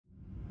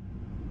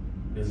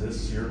Is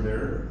this your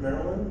mirror,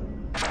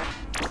 Marilyn?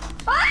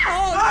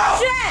 Oh,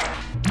 shit!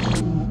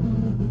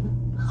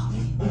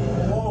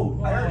 Oh,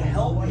 I heard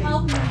help me.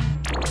 Help me.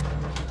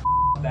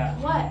 That.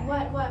 What?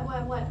 Right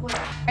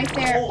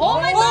there. Oh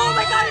my god! Oh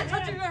my god, it's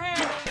touching your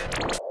hand!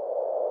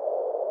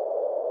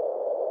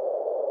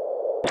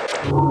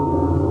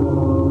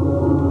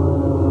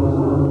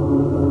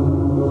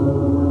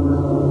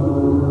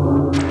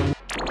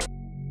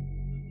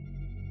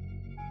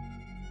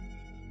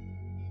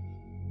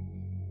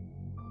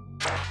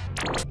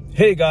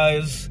 Hey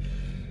guys,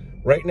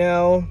 right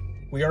now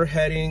we are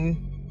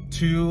heading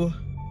to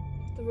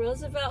The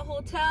Roosevelt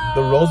Hotel.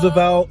 the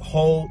Roosevelt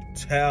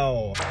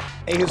Hotel.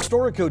 A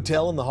historic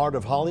hotel in the heart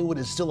of Hollywood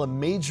is still a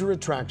major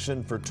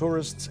attraction for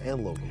tourists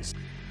and locals.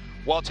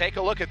 Well, take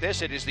a look at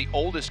this. It is the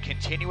oldest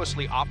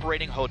continuously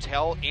operating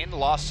hotel in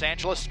Los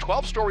Angeles,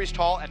 12 stories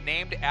tall and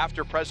named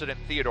after President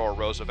Theodore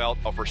Roosevelt.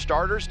 Well, for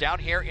starters, down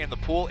here in the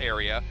pool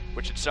area,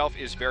 which itself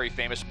is very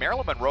famous,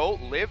 Marilyn Monroe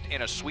lived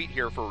in a suite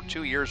here for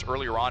 2 years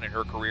earlier on in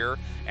her career,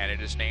 and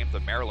it is named the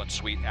Marilyn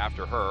Suite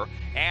after her.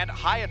 And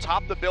high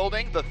atop the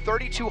building, the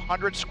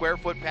 3,200 square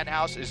foot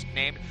penthouse is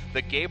named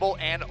the Gable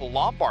and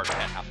Lombard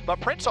penthouse. But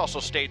Prince also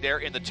stayed there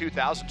in the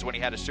 2000s when he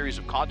had a series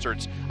of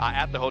concerts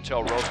at the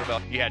Hotel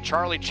Roosevelt. You had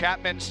Charlie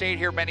Chapman stayed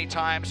here many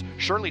times.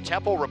 Shirley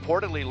Temple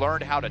reportedly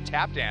learned how to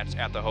tap dance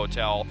at the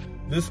hotel.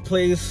 This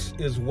place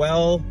is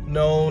well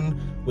known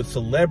with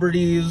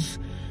celebrities.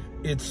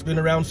 It's been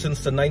around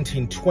since the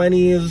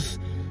 1920s.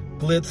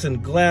 Glitz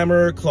and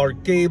glamour,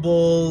 Clark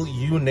Gable,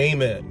 you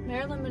name it.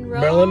 Marilyn Monroe.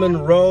 Marilyn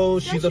Monroe.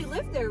 She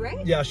lived there,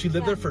 right? Yeah, she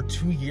lived there for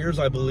 2 years,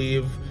 I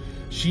believe.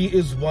 She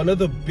is one of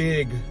the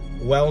big,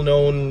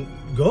 well-known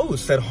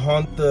ghosts that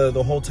haunt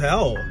the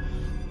hotel.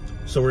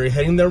 So we're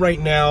heading there right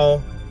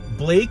now.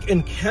 Blake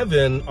and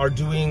Kevin are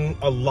doing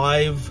a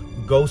live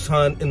ghost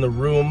hunt in the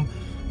room.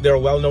 They're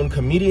well-known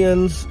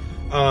comedians.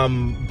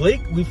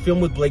 Blake, we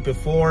filmed with Blake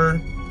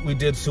before. We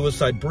did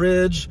Suicide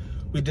Bridge.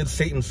 We did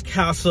Satan's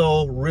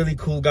Castle. Really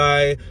cool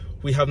guy.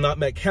 We have not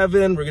met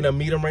Kevin. We're gonna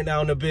meet him right now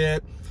in a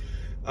bit.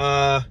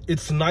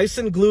 It's nice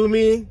and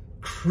gloomy,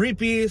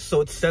 creepy,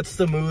 so it sets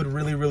the mood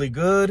really, really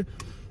good.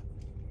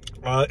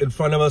 In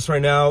front of us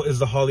right now is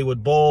the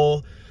Hollywood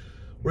Bowl.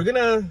 We're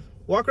gonna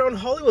walk around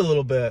Hollywood a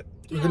little bit.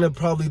 We're gonna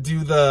probably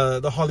do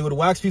the Hollywood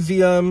Wax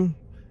Museum.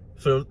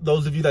 For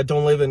those of you that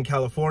don't live in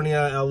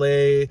California,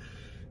 LA,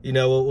 you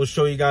know, we'll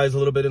show you guys a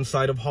little bit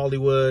inside of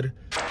Hollywood.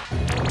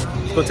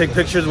 Let's go take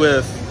pictures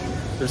with,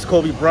 there's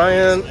Kobe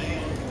Bryant.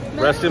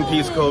 Rest in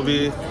peace,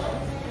 Kobe.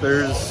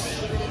 There's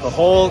the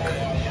Hulk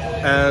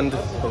and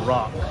the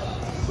Rock.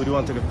 Who do you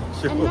want to take a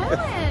picture with?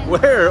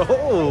 Where?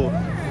 Oh,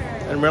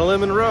 and Marilyn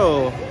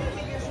Monroe.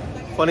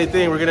 Funny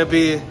thing, we're gonna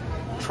be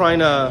trying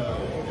to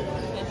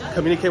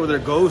communicate with her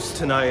ghost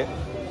tonight.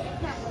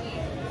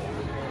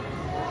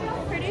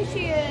 How pretty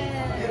she is.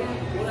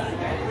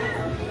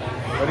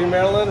 Ready,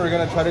 Marilyn? We're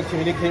gonna try to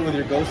communicate with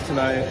your ghost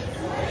tonight.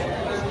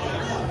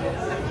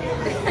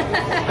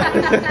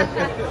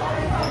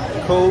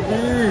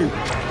 Kobe!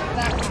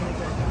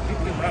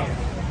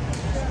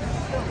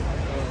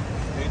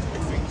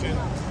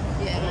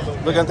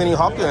 Look, Anthony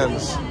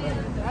Hopkins.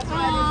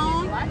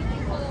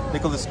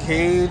 Nicolas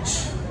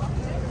Cage.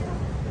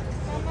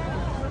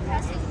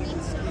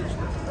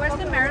 Where's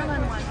the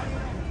Marilyn one?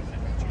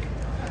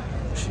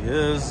 She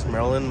is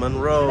Marilyn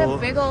Monroe. What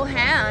a big old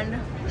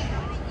hand.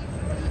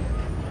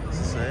 What's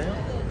it say?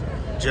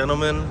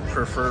 Gentlemen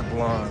prefer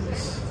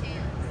blondes.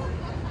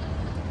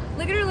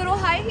 Look at her little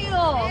high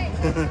heel.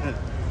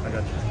 I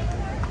got you.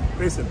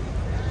 Listen.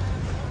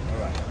 All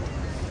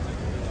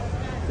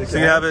right. So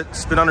you have it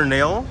spin on her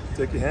nail?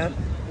 Take your hand.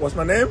 What's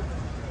my name?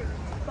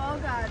 Ball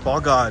God.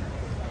 Ball God.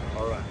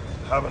 All right.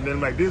 Have a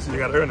name like this, you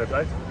gotta earn it,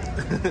 right?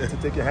 So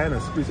take your hand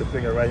and squeeze your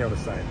finger right here on the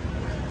side.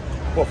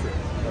 Puff it.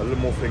 A little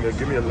more finger.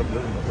 Give me a little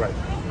more. Right.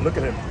 Look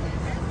at him.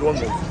 Don't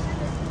move.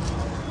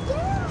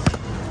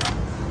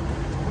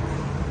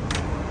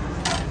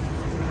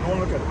 Don't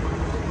look at him.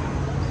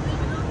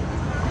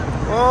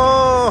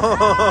 Oh,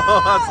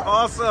 that's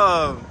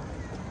awesome.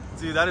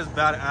 Dude, that is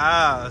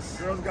badass.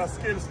 Girls got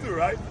skills too,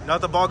 right?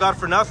 Not the Ball God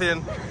for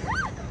nothing.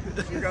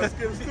 You got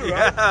skills too,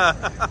 right? Yeah.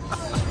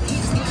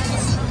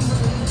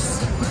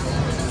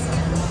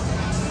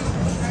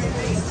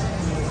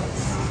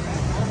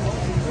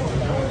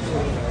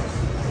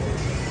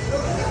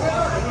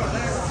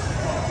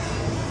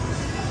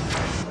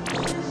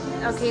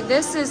 Okay,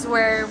 this is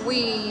where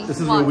we... This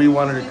is where we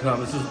wanted to come.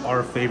 This is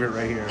our favorite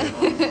right here.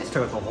 Let's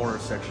check out the horror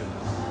section.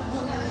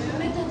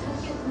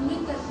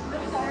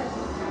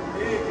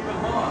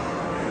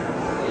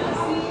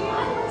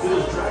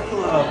 This is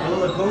Dracula,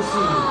 Bela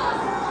Lugosi.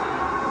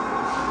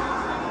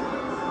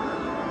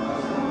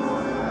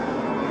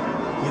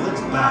 He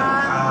looks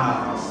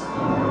badass.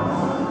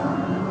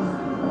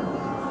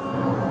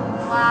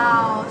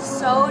 Wow,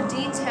 so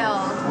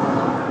detailed.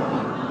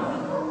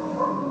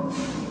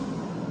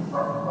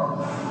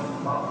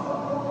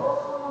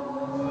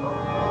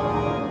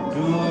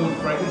 Dude,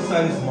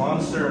 Frankenstein's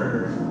monster.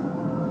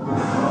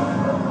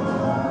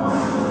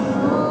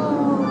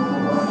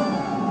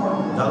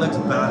 That looks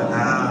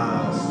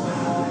badass.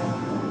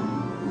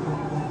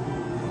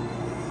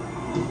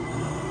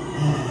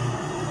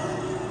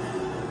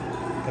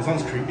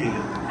 sounds creepy.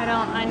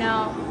 I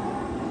know.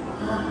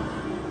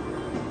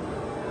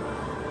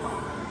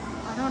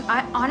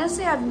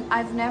 Honestly,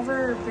 I've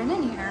never been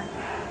in here.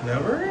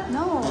 Never?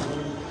 No.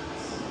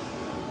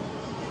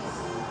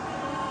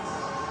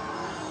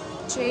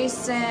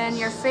 Jason,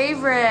 your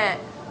favorite.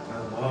 I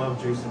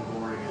love Jason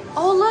Voorhees.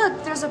 Oh,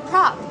 look, there's a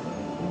prop.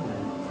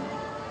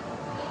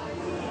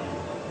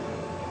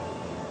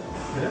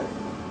 Yeah.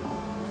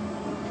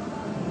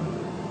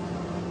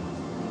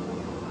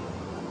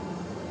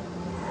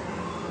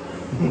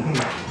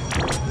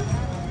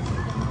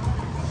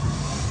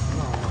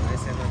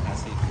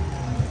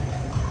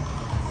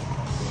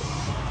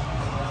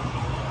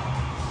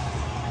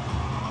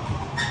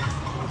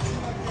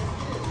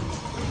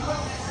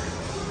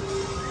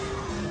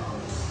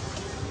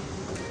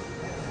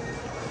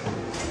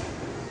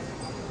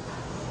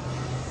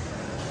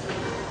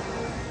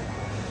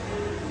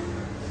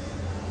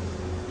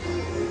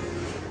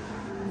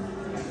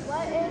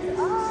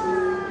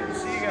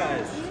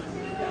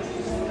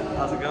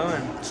 How's it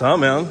going? What's up,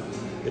 man?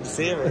 Good to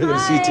see you. Good to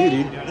see you too,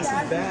 dude. This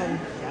is Ben.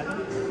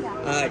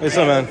 Hey, what's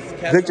up, man?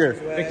 Victor.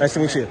 Nice to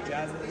meet you.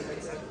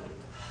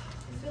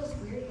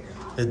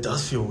 It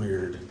does feel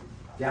weird.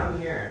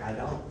 Down here, I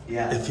don't.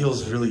 Yeah. It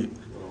feels really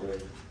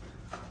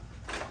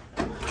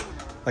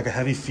like a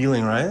heavy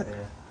feeling, right?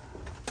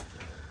 Yeah.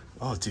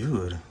 Oh,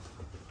 dude.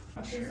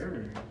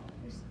 Sure.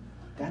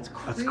 That's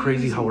crazy. That's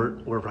crazy how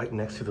we're right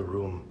next to the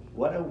room.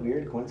 What a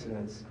weird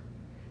coincidence.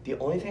 The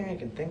only thing I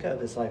can think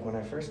of is like when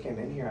I first came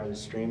in here, I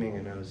was streaming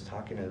and I was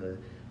talking to the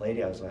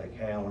lady. I was like,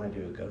 hey, I want to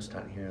do a ghost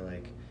hunt here.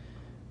 Like,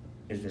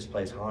 is this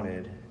place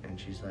haunted? And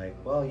she's like,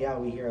 well, yeah,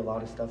 we hear a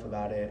lot of stuff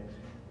about it.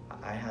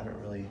 I haven't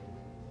really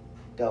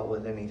dealt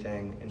with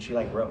anything. And she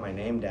like wrote my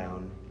name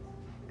down.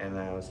 And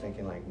I was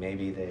thinking like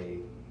maybe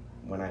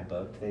when I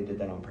booked, they did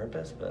that on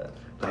purpose, but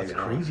That's maybe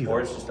not. crazy, Or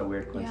though. it's just a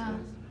weird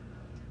coincidence.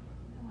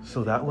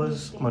 So that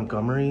was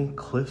Montgomery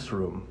Clift's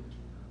room.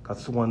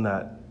 That's the one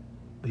that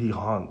he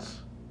haunts.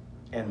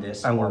 And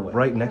this And we're hallway.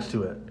 right next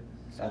to it.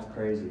 That's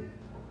crazy.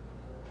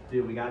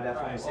 Dude, we gotta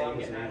definitely say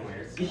getting out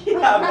here.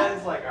 Yeah,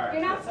 Ben's like, alright.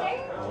 You're not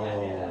staying?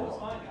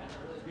 Oh.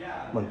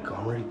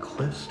 Montgomery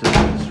Clift stood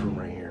in this room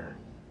right here.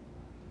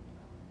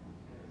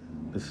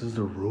 This is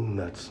the room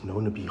that's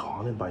known to be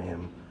haunted by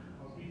him,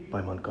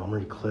 by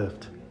Montgomery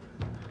Clift.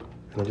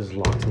 And it just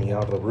locked me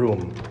out of the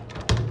room.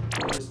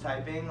 I was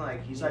typing,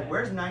 like, he's like,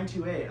 where's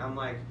 928? I'm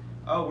like,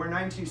 oh, we're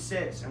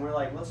 926. And we're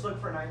like, let's look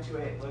for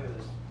 928. Look at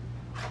this.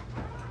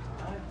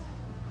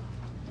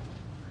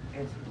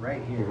 It's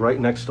right here. Right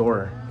next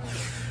door.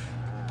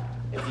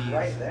 It's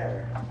right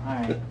there.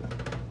 Alright.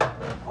 I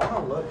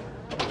wanna look.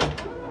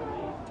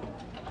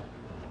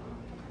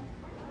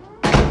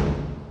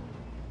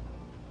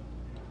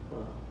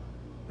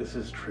 This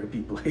is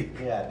trippy, Blake.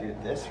 Yeah,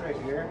 dude, this right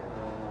here,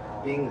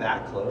 being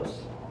that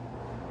close.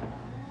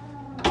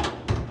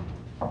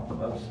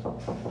 Oops.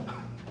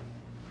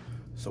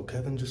 So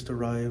Kevin just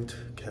arrived.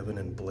 Kevin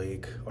and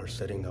Blake are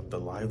setting up the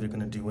live they're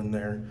gonna do in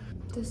there.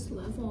 This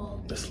level,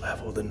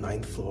 the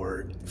 9th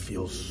floor,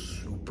 feels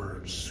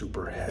super,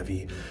 super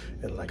heavy.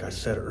 And like I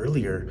said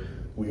earlier,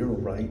 we are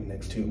right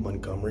next to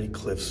Montgomery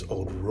Clift's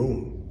old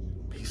room.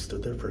 He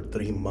stood there for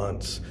 3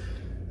 months.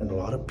 And a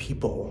lot of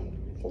people,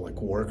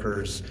 like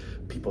workers,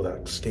 people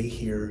that stay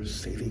here,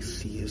 say they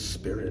see his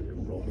spirit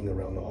roaming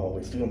around the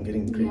hallways. Dude, I'm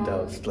getting creeped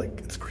out. It's like,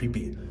 it's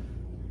creepy.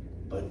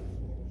 But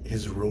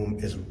his room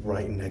is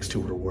right next to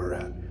where we're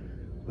at,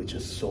 which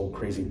is so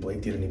crazy.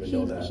 Blake didn't even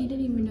know that. He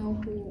didn't even know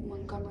who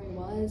Montgomery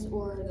was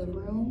or the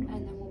room,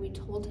 and then when we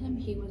told him,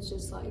 he was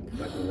just like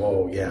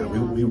whoa, yeah.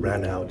 We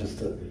ran out just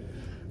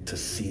to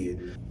see it.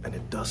 And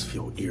it does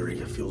feel eerie.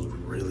 It feels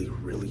really,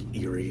 really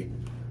eerie.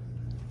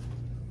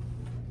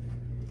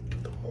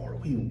 The more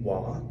we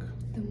walk,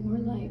 the more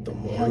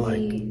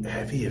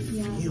heavy it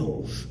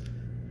feels.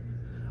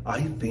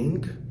 I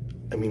think,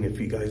 I mean, if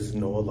you guys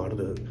know a lot of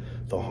the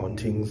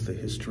hauntings, the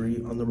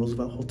history on the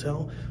Roosevelt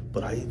Hotel,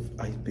 but I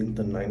think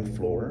the 9th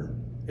floor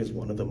is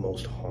one of the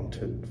most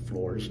haunted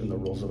floors in the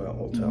Roosevelt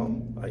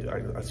Hotel.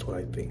 That's what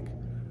I think.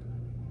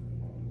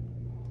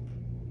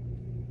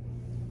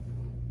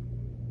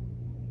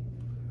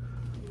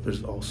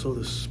 There's also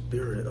the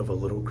spirit of a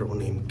little girl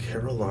named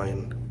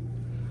Caroline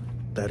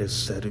that is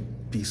said to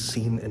be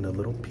seen in a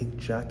little pink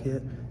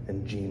jacket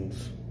and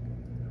jeans.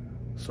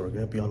 So we're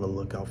gonna be on the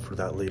lookout for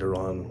that later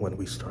on when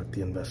we start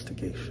the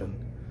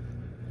investigation.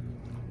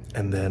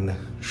 And then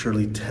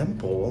Shirley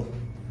Temple,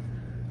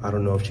 I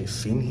don't know if she's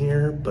seen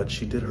here, but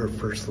she did her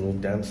first little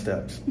dance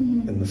steps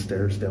in the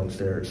stairs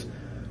downstairs,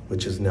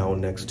 which is now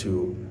next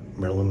to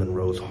Marilyn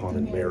Monroe's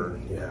haunted mirror.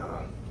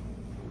 Yeah.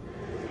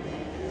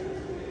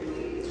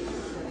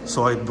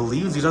 So I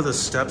believe these are the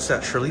steps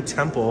that Shirley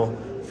Temple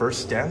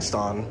first danced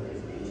on.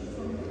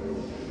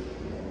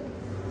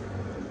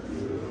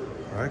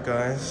 All right,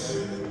 guys.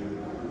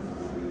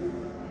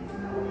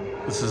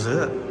 This is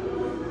it.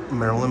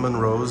 Marilyn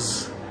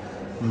Monroe's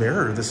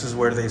mirror. This is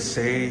where they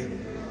say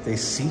they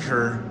see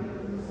her.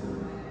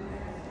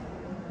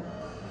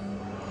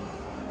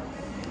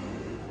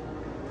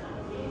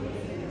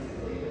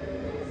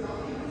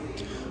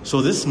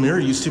 So this mirror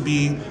used to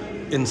be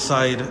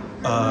inside,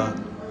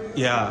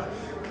 yeah,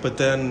 but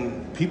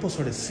then people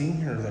started seeing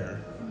her there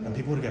and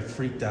people would get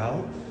freaked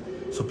out.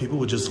 So people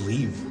would just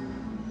leave.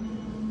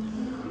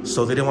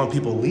 So they didn't want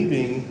people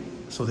leaving,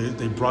 so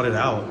they brought it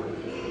out.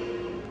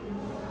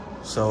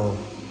 So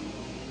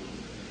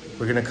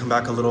we're gonna come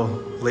back a little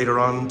later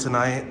on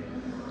tonight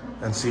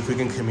and see if we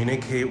can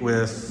communicate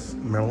with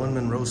Marilyn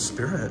Monroe's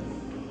spirit.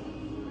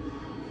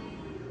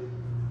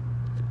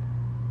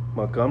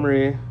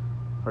 Montgomery,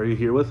 are you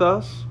here with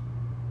us?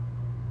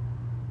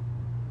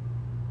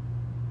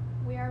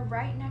 We are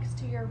right next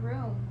to your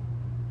room.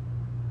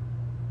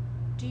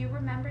 Do you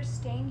remember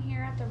staying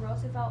here at the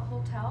Roosevelt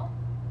Hotel?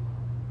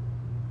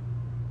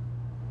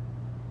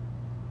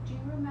 Do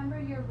you remember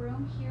your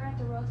room here at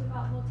the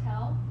Roosevelt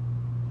Hotel?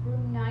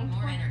 Room 9?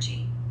 More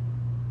energy.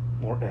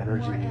 More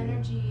energy. More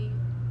energy.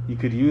 You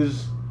could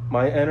use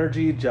my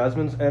energy,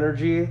 Jazmyne's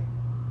energy.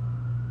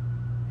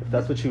 If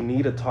that's what you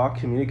need to talk,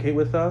 communicate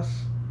with us.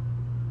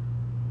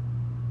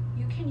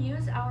 You can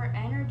use our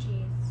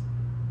energies.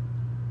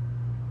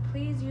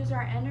 Please use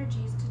our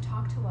energies to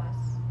talk to us.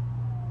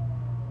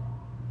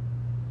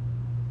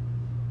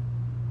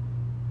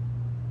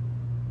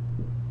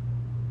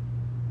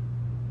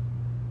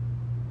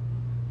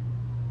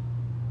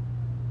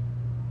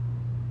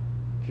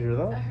 Did you hear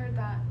that? I heard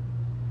that.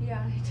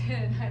 Yeah, I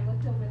did. I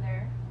looked over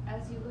there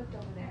as you looked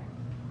over there.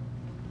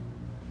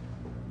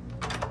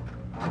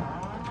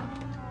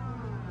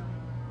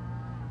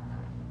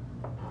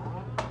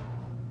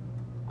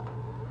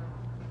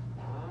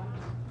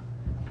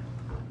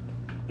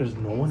 There's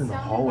no one in the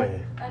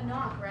hallway. Like a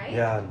knock, right?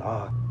 Yeah, a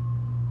knock.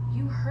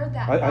 You heard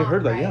that I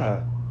heard that, right?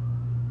 yeah.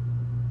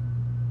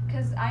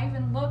 Because I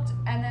even looked,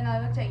 and then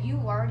I looked at you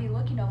already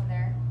looking over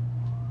there.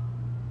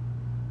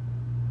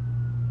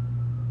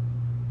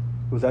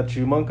 Was that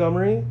you,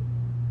 Montgomery?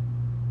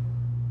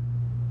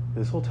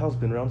 This hotel's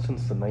been around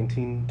since the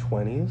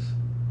 1920s,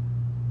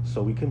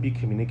 so we can be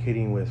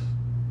communicating with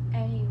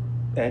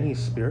any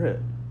spirit.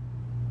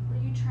 Were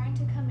you trying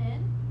to come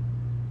in?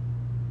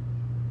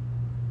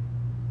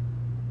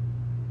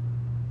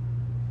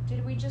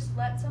 Did we just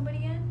let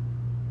somebody in?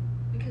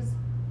 Because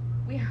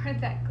we heard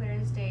that clear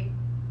as day.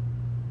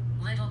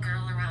 Little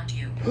girl around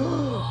you.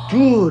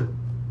 Dude!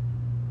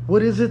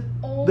 What is it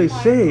they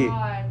say?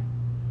 God.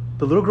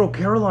 The little girl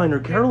Caroline or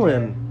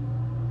Carolyn.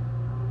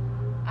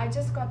 I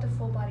just got the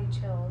full body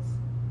chills.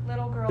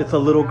 Little girl. It's a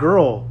little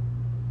girl.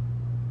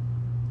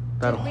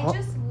 Did we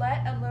just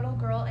let a little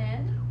girl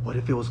in? What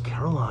if it was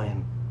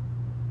Caroline?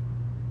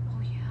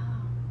 Oh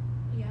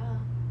yeah. Yeah.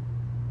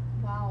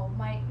 Wow,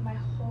 my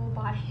whole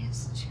body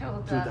is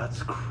chilled Dude, up.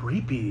 that's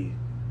creepy.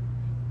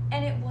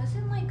 And it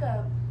wasn't like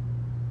a...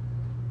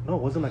 No,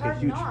 it wasn't like a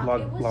huge knock.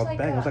 loud Like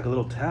bang. It was like a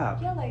little tap.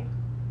 Yeah, like...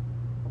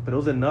 But it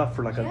was enough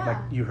for like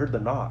Yeah. you heard the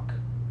knock.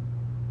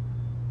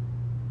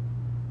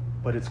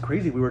 But it's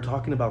crazy. We were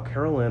talking about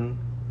Carolyn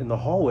in the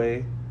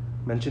hallway,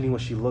 mentioning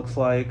what she looks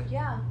like.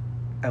 Yeah.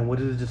 And what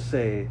did it just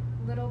say?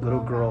 Little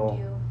girl. around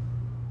you.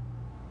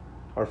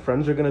 Our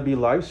friends are going to be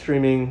live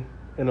streaming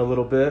in a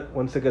little bit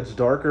once it gets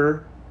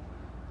darker.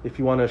 If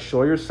you want to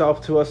show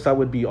yourself to us, that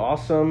would be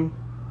awesome.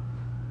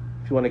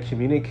 If you want to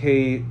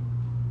communicate,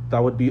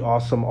 that would be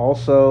awesome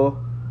also.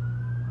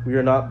 We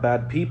are not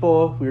bad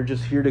people. We're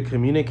just here to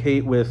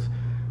communicate with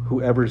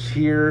whoever's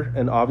here.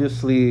 And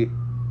obviously,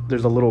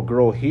 there's a little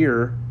girl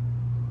here.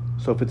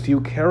 So if it's you,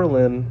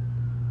 Carolyn,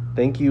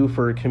 thank you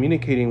for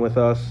communicating with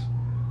us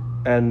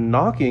and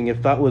knocking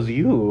if that was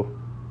you.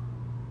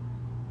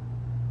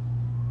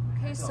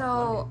 Okay,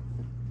 so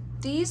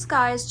these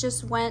guys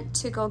just went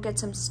to go get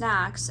some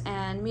snacks,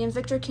 and me and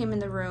Victor came in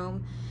the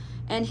room,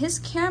 and his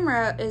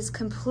camera is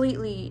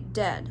completely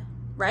dead,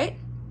 right?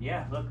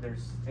 Yeah, look,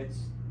 it's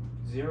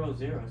 0,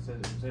 0.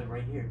 It says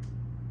right here.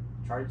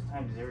 Charge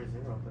time 0,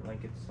 0, but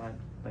like it's not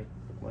like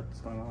what's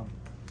going on.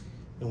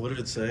 And what did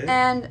it say?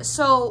 And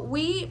so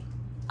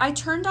I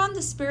turned on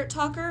the spirit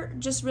talker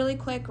just really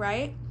quick,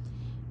 right?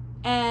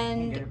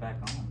 And Get it back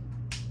on.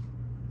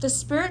 the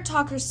spirit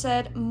talker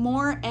said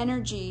more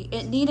energy.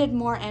 It needed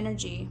more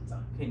energy.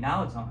 Okay,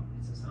 now it's on.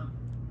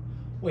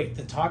 Wait,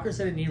 the talker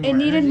said it needed It more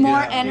needed energy?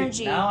 more Dude,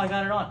 energy. now I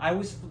got it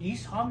on. You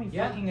saw me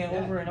flicking it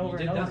over and over you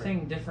did and over.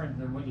 nothing different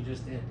than what you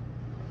just did.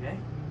 Okay.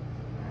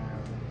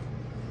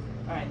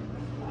 All right.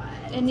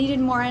 It needed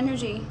more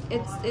energy.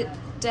 It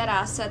dead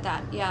ass said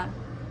that. Yeah.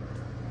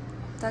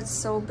 That's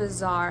so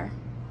bizarre.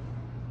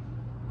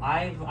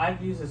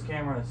 I've used this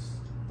camera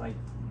like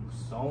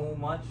so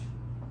much,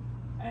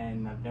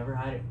 and I've never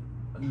had it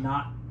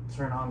not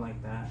turn on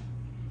like that.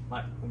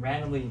 Like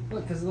randomly.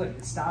 Look, it stopped.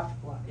 It stopped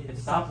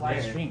stopped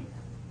live there. stream.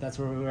 That's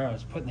where we were. I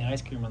was putting the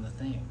ice cream on the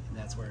thing, and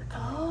that's where it came.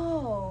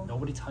 Oh.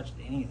 Nobody touched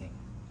anything.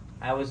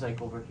 I was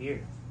like over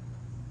here.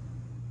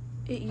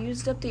 It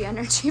used up the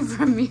energy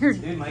from your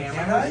Dude, my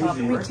camera stopped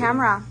from your working.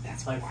 camera.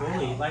 That's like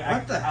fully. Like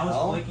What the I was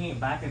hell? flicking it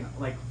back and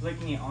like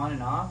flicking it on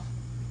and off.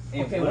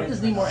 and Okay, what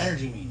does need more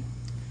energy mean?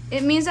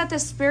 It means that the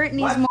spirit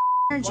needs more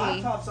energy.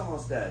 Laptop's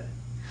almost dead.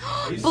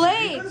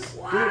 Blake!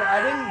 Dude,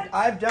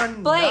 I've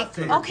done Blake,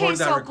 nothing. okay, Record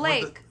that, so record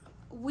Blake,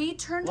 we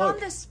turned Look. on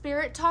the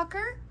spirit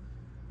talker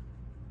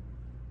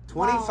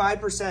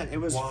 25%. It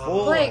was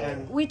full. Like,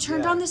 and, we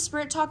turned on the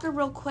spirit talker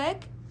real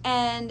quick,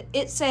 and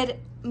it said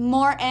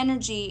more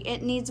energy.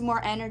 It needs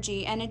more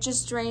energy, and it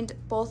just drained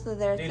both of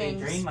their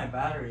things. It drained my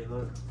battery.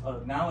 Look,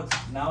 now it's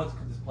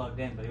because it's plugged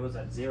in, but it was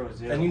at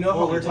 0-0. And you know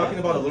how we're talking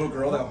about a little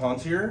girl that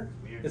haunts here?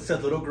 It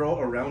said little girl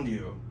around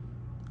you.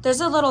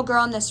 There's a little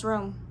girl in this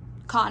room.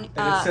 And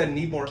it said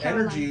need more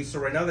energy. So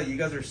right now that you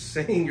guys are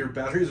saying your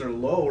batteries are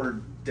low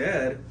or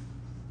dead,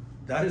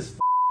 that is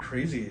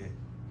crazy.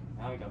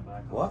 Now we got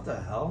back. What the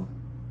hell?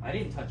 I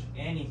didn't touch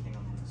anything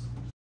on this.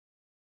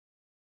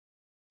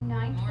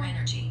 9. More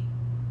energy.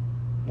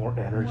 More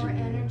energy. More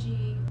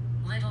energy.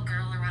 Little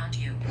girl around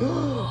you.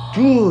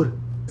 Dude!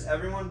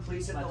 Everyone,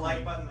 please hit the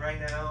like button right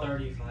now.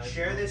 35.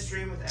 Share this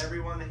stream with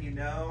everyone that you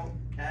know,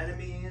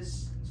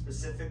 enemies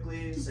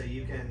specifically, so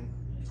you can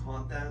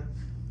haunt them.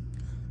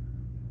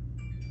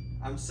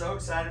 I'm so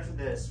excited for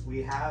this.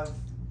 We have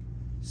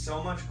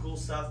so much cool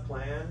stuff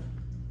planned,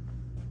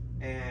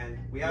 and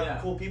we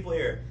have cool people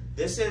here.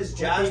 This is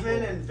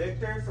Jazmyne and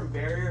Victor from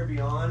Barrier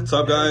Beyond. What's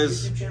up,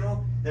 guys? YouTube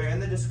channel. They're in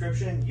the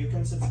description. You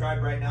can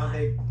subscribe right now.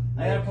 I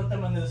gotta put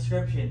them in the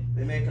description.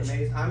 They make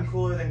amazing. I'm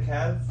cooler than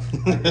Kev.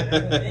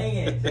 Dang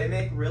it. They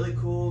make really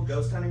cool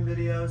ghost hunting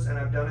videos, and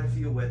I've done a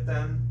few with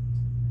them.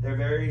 They're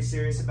very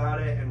serious about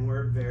it, and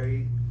we're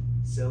very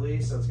silly,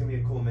 so it's gonna be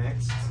a cool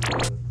mix.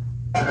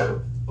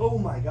 Oh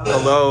my god.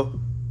 Hello.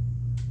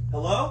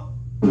 Hello?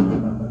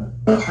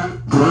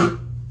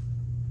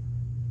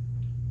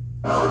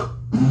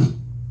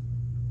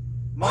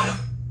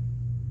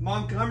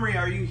 Montgomery,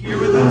 are you here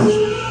with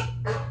us?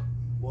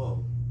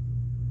 Whoa.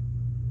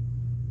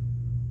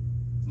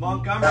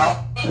 Montgomery.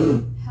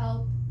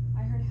 Help.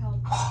 I heard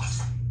help.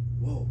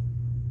 Whoa.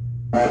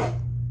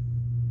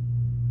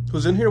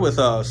 Who's in here with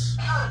us?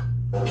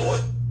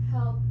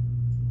 Help.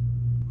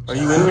 Are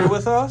you in here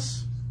with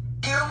us?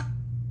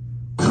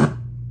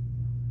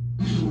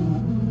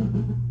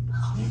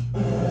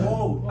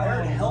 Whoa, I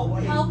heard help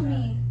me. Help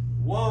me.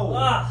 Whoa.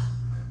 Ah.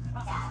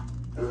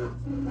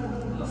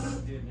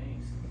 Dude,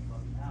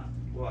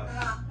 What?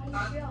 How do you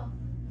feel?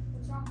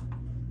 What's wrong?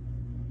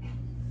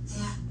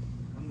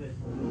 I'm good.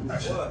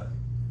 What?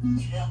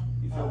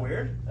 You feel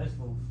weird? I just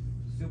feel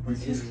super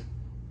dizzy.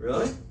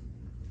 Really?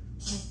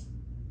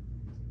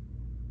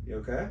 You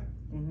okay?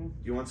 Mm-hmm. Do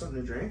you want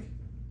something to drink?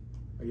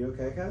 Are you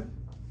okay, Kev?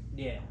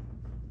 Yeah.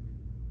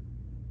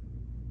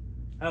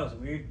 That was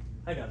weird.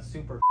 I got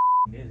super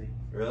dizzy.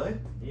 Really?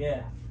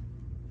 Yeah.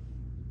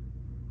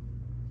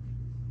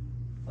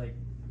 Like,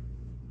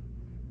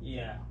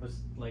 yeah, it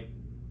was like,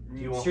 Do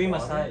you want stream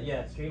water? aside,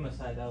 yeah, stream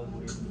aside, that was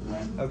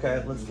weird.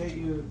 Okay, let's get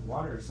you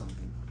water or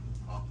something.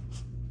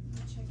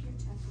 Check your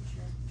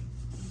temperature.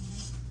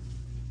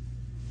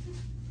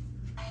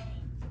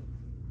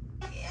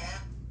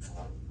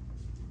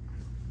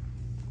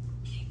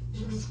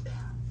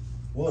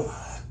 Whoa.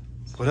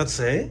 What'd that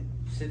say?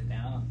 Sit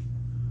down.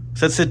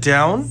 Said sit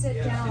down? Sit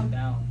Yeah, down. sit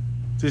down.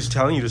 Just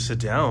telling you to sit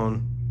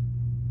down.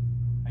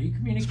 Are you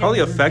communicating? It's probably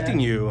with affecting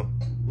that? you.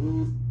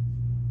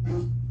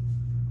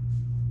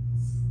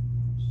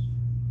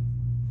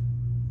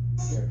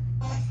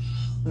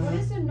 What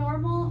is the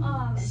normal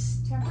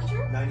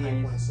temperature?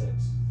 98.6.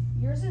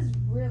 Yours is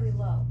really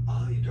low.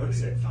 You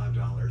donated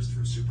 $5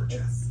 through Super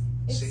Chat.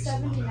 It's Save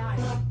some on 79.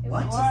 that. It What?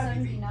 went to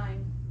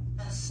 79.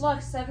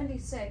 Look,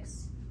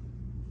 76.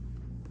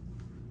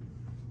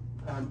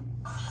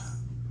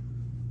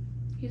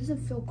 He doesn't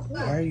feel cold.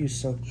 Why are you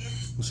so...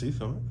 Let's see,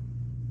 film it.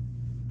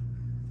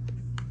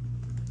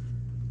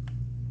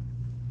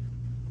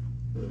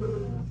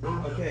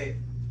 Okay.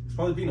 It's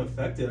probably being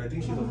affected. I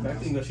think she's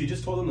affecting that. She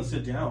just told him to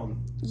sit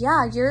down.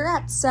 Yeah, you're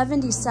at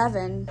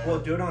 77. Well,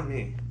 do it on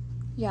me.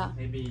 Yeah.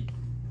 Maybe.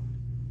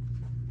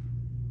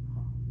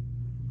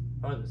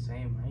 Probably the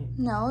same, right?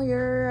 No,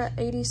 you're at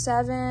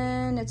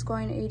 87. It's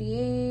going to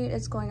 88.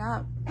 It's going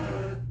up.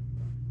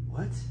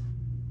 What?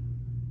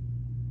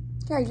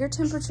 Yeah, your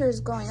temperature is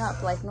going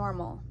up like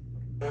normal.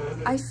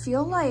 I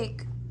feel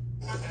like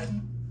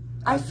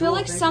Thank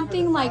you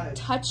something for the like 5.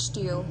 touched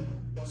you.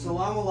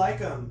 Salam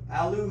alaikum.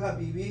 Alu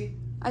habibi.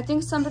 I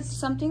think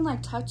something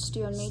like touched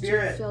you and made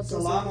Spirit. you feel dizzy.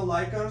 Salam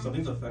alaikum.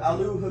 Something's affecting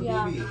Alu you.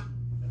 habibi. Yeah.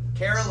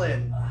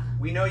 Carolyn,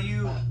 we know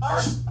you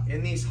are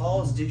in these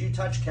halls. Did you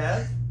touch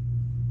Kev?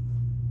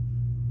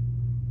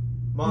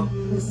 Mom.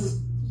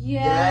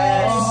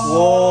 Yes.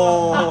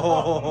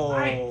 Whoa.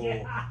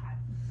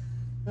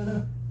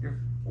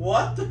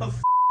 What the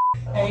f?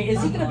 Hey,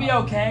 is he gonna be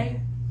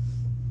okay?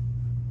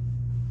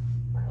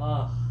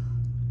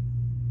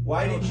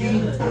 Why did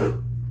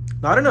you?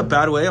 Not in a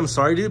bad way. I'm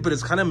sorry, dude, but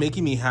it's kind of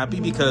making me happy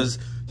because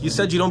you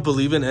said you don't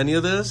believe in any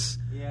of this.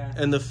 Yeah.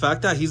 And the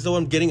fact that he's the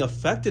one getting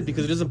affected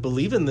because he doesn't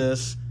believe in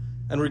this,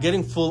 and we're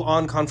getting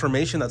full-on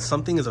confirmation that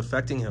something is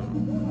affecting him.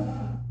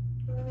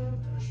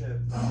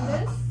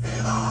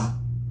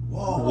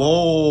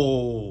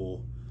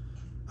 Whoa.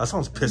 That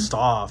sounds pissed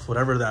off,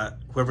 whoever that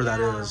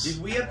is.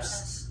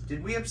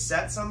 Did we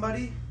upset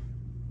somebody?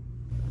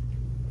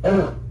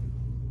 Did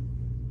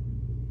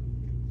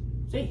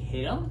they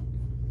hit him?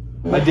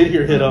 I did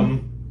hear hit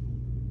him.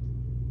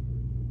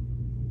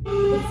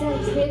 It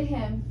says hit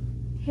him.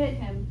 Hit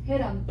him.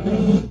 Hit him.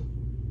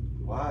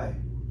 Why?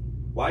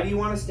 Why do you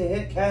want us to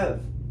hit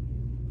Kev?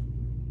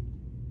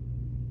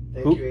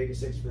 Thank you,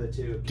 86 for the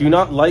 2. Do you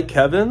not like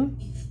Kevin?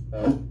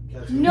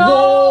 No!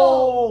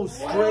 Whoa,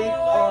 straight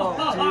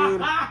up,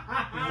 dude.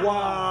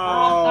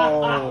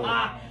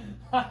 Wow.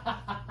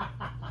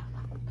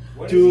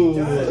 Dude,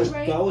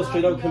 that was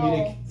straight up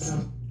comedic.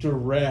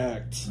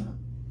 Direct.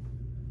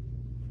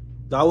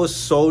 That was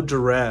so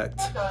direct.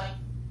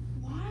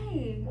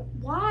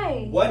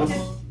 Why? Why?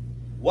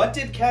 What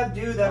did Kev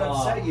do that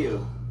upset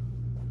you?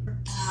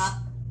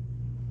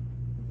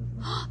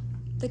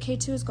 The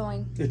K2 is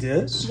going. It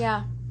did?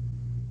 Yeah.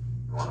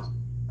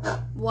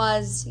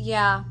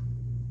 Yeah.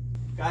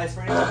 Guys,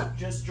 for anyone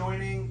just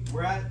joining,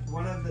 we're at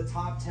one of the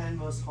top 10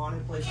 most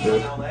haunted places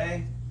in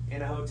LA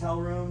in a hotel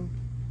room.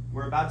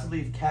 We're about to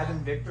leave Kev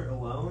and Victor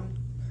alone.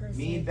 Perfect.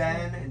 Me,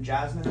 Ben, and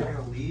Jazmyne are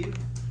gonna leave.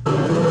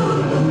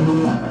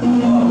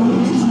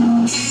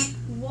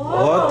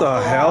 Whoa. What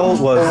the hell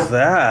was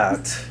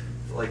that?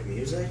 Like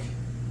music?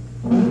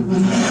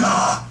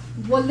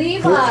 Well,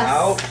 leave us.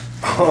 Out.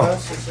 Oh,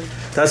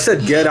 that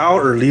said get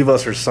out or leave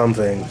us or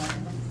something.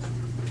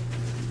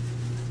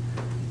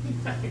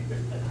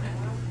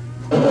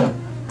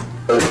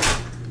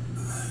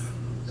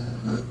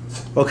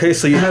 Okay,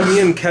 so you have me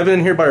and Kevin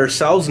here by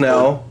ourselves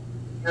now.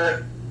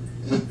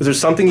 Is there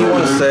something you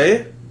want to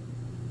say?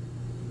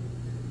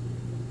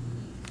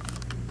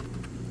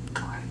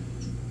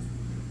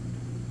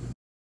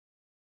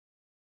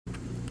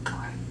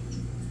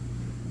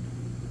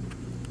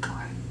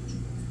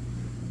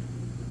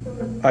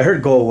 I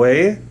heard "go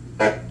away,"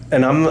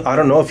 and I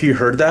don't know if you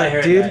heard that, I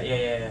heard dude. That.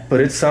 Yeah.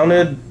 But it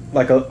sounded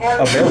like a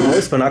male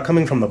voice, but not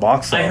coming from the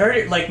box. Though. I heard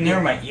it like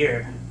near my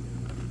ear.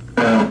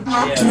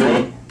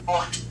 Yeah.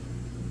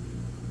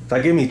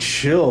 That gave me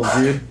chills,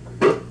 dude.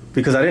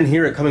 Because I didn't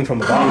hear it coming from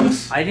the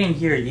box. I didn't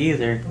hear it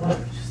either.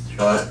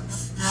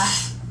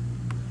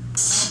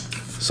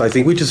 So I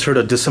think we just heard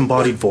a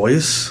disembodied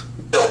voice.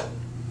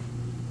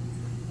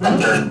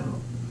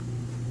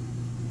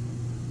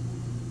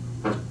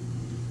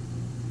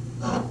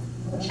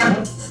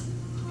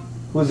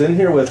 Who's in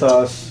here with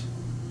us?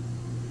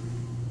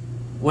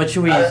 What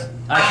should we? I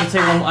should say.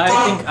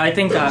 I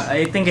think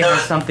it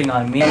has something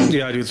on me.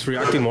 Yeah, dude, it's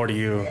reacting more to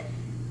you.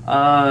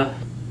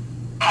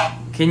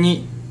 Can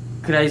you?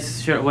 Could I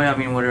share? Well, I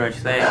mean, what do I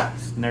say? I'm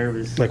just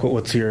nervous. Like,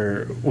 what's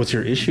your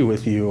issue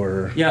with you,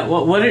 or? Yeah.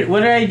 What did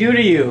I do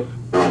to you?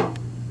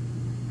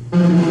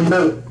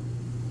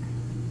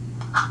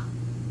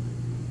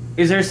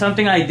 Is there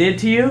something I did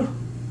to you?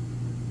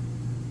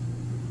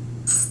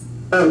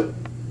 I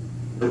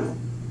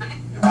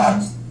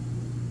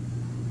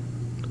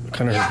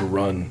kind of heard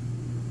run.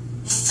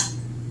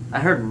 I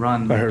heard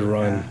run. I heard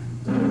run.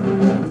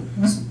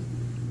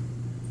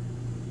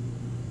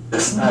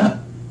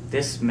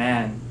 This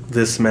man.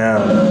 This man.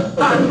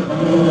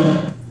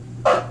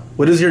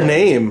 What is your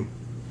name?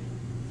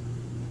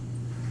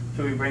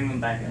 Should we bring him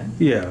back in?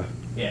 Yeah.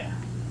 Yeah.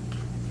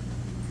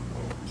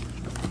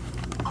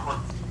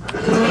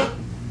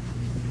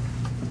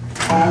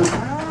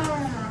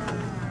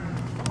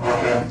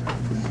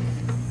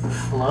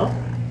 Hello?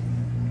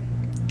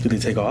 Did he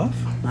take off?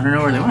 I don't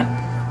know where they went.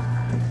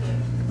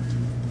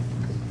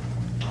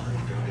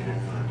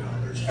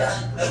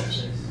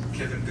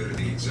 Kevin, go to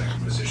the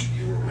exact position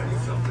you were when you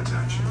felt the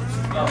touch.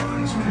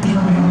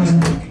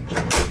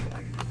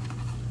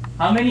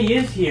 How many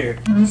is here?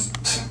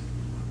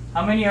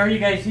 How many are you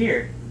guys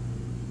here?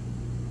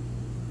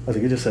 I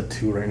think he just said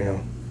 2 right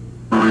now.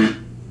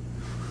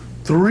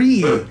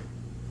 3!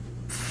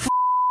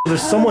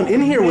 There's someone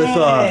in here with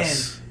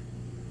us.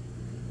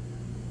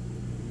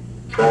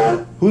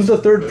 Who's the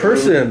third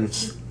person?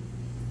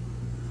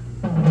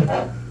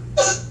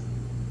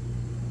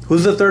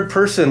 Who's the third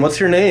person? What's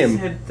your name? I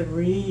said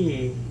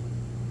 3.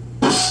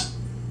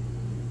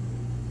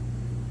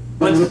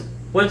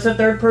 What's the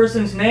third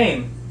person's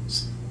name?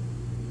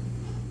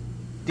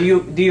 Do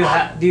you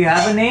have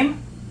a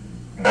name?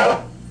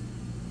 No.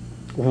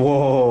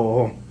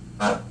 Whoa.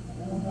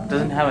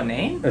 Doesn't have a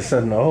name? I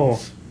said no.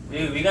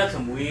 Dude, we got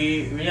some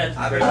great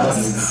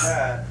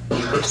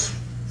It's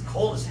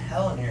cold as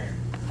hell in here.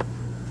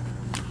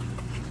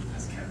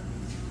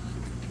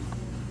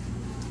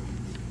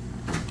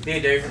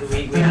 Dude,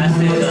 we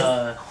asked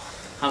it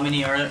how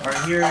many are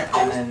here,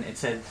 and then it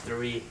said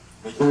 3.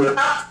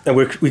 And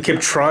we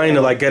kept trying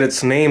to like get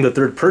its name, the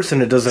third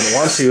person. It doesn't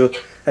want to.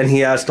 And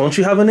he asked, "Don't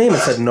you have a name?" It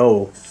said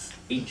no.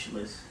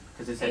 Ageless,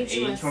 because it said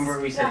Ageless. age. Remember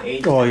we said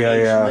age. Oh yeah,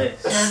 yeah.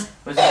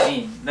 What does that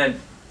mean?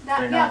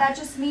 That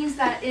just means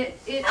that it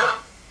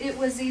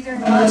was either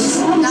not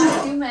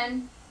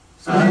human,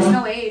 so there's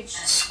no age.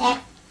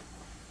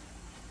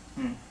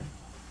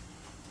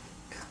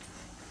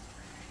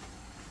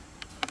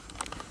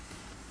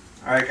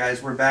 Alright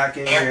guys, we're back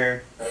in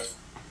here.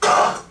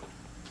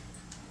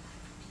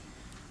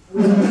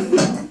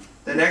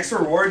 The next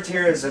reward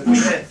tier is if we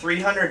hit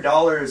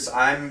 $300,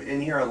 I'm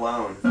in here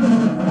alone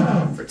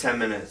for 10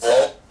 minutes.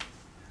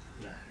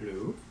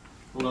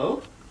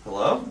 Hello?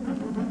 Hello?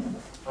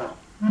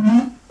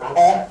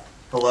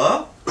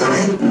 Hello?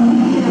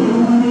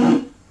 Hello?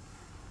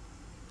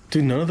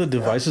 Dude, none of the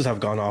devices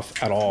have gone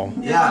off at all.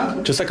 Yeah.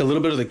 Just like a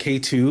little bit of the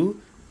K2,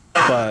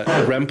 but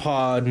REM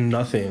pod,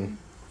 nothing.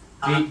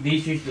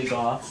 These usually go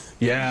off.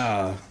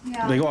 Yeah.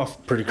 Yeah. They go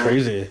off pretty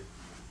crazy.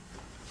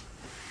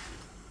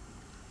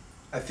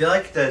 I feel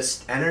like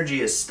this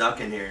energy is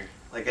stuck in here.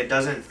 Like it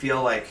doesn't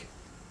feel like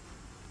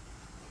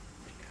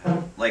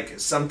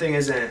something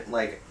isn't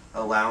like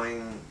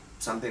allowing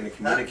something to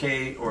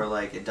communicate, or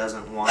like it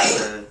doesn't want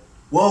to.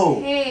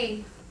 Whoa.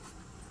 Hey.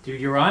 Dude,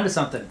 you were onto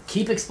something.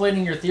 Keep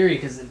explaining your theory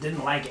because it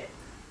didn't like it.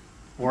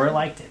 Or it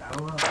liked it. I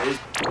don't know.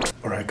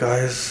 Alright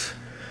guys,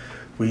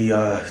 we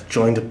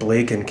joined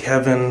Blake and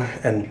Kevin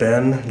and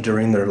Ben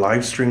during their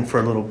live stream for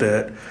a little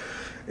bit.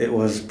 It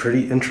was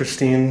pretty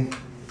interesting.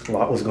 A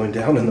lot was going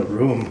down in the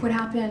room. What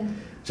happened?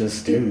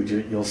 Just, dude,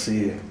 you'll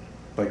see.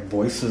 Like,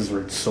 voices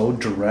were so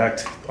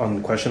direct on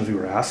the questions we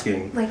were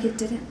asking. Like it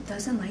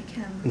doesn't like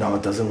him. No,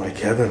 it doesn't like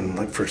Kevin.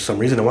 Like, for some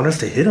reason, it wanted us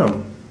to hit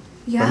him.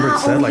 Yeah, remember it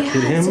said, like, yeah,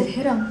 hit him? It said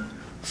hit him.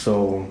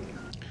 So,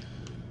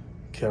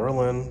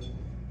 Carolyn,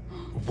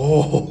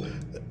 whoa.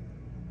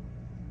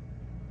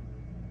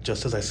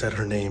 Just as I said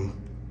her name.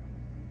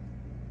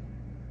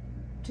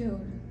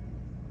 Dude.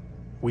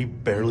 We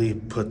barely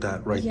put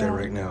that right there Yeah.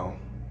 right now.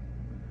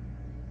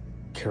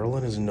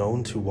 Carolyn is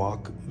known to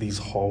walk these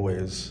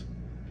hallways.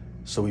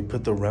 So we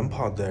put the REM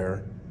pod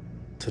there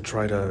to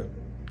try to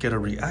get a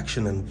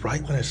reaction, and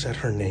right when I said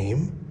her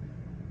name,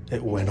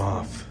 it went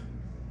off.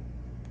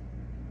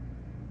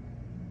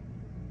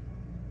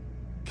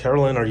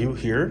 Carolyn, are you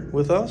here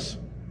with us?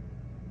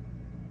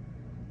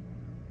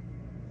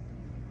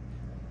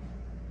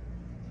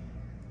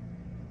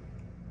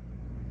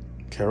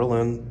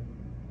 Carolyn,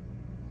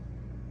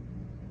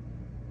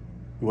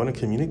 we want to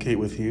communicate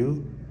with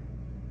you.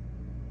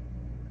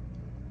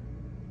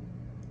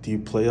 Do you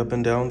play up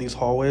and down these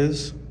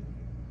hallways?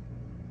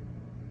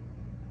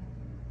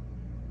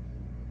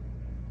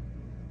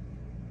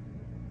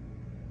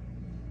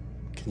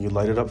 Can you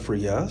light it up for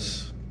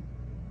yes?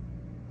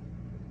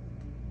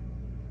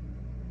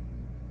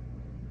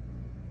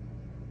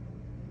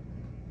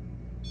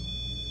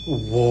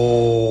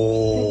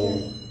 Whoa.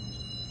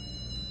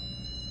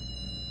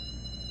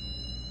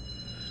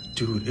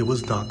 Dude, it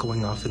was not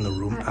going off in the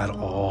room at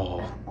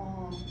all.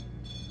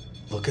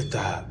 Look at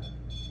that.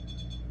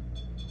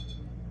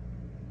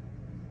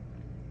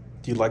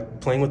 Do you like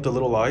playing with the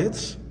little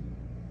lights?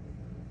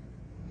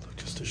 Look,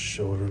 just to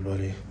show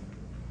everybody.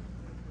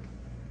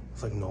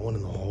 It's like no one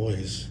in the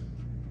hallways.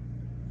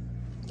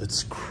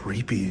 It's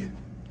creepy,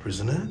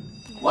 isn't it?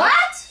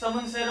 What?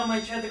 Someone said on my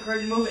chat the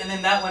curtain move, and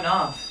then that went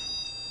off.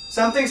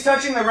 Something's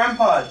touching the REM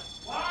pod.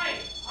 Why?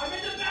 I'm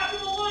in the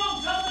bathroom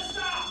alone. Tell them to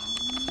stop.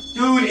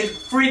 Dude, it's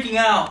freaking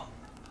out.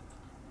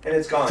 And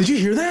it's gone. Did you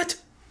hear that?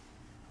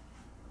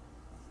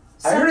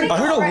 I heard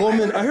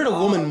a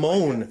woman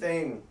moan.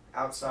 Thing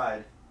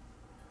outside.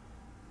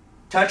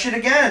 Touch it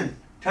again.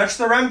 Touch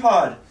the REM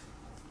pod.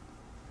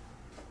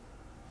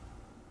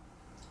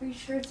 Are you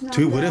sure it's not?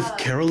 Dude, what if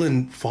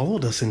Carolyn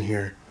followed us in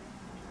here?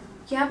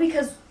 Yeah,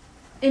 because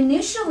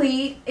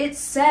initially it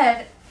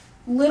said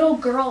little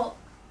girl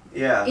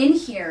in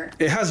here.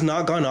 It has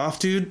not gone off,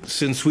 dude,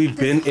 since we've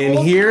been in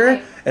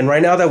here. And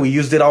right now that we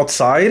used it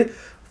outside,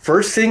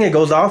 first thing it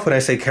goes off when I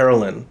say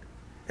Carolyn.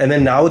 And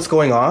then now it's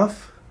going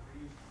off.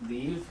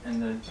 Leave,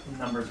 and the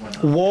numbers went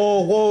up.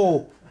 Whoa,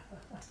 whoa.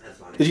 That's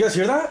funny. Did you guys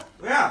hear that?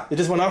 Yeah. It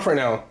just went off right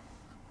now.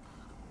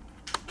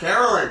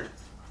 Carolyn.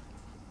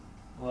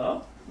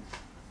 Hello?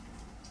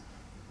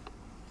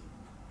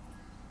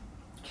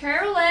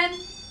 Carolyn.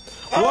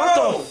 What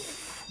the?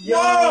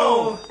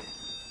 Yo!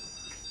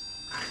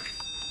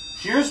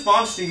 She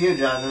responds to you,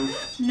 Jazmyne.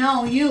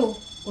 No, you.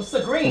 What's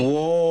the green?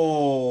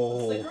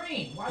 Whoa. What's the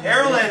green? Why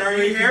Carolyn, are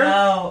you here?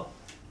 No.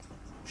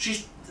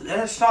 She's.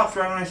 Then it stops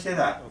right when I say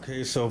that.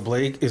 Okay, so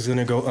Blake is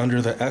gonna go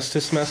under the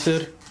Estes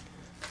method.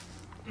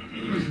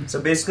 So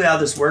basically how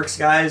this works,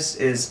 guys,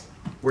 is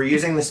we're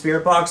using the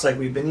spirit box like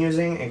we've been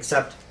using,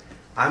 except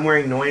I'm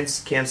wearing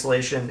noise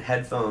cancellation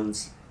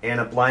headphones and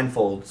a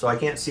blindfold, so I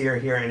can't see or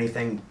hear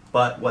anything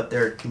but what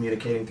they're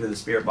communicating through the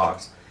spirit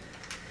box.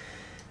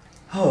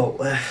 Oh,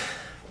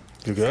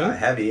 you good?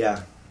 Heavy,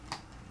 yeah.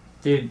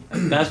 Dude,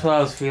 that's what I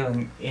was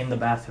feeling in the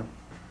bathroom.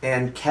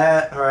 And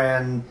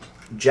Jazmyne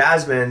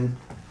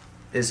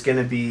is going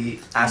to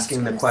be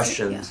asking the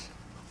questions.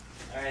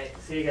 Alright,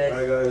 see you guys.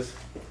 Alright, guys.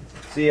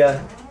 See ya.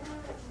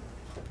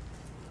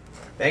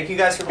 Thank you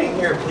guys for being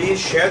here. Please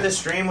share the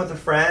stream with a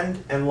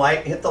friend and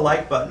hit the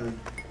like button.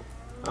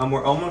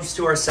 We're almost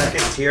to our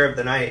second tier of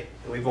the night.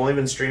 We've only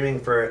been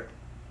streaming for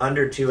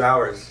under 2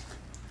 hours.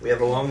 We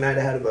have a long night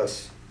ahead of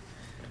us.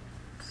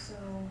 So,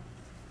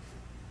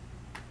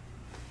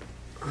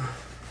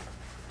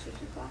 take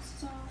your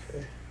glasses off.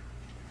 Okay.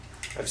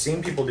 I've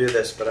seen people do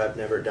this, but I've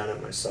never done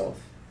it myself.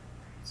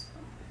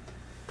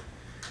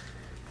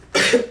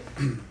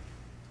 Can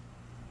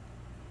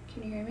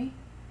you hear me?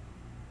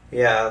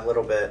 Yeah, a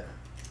little bit.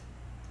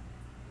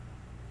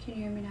 Can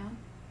you hear me now?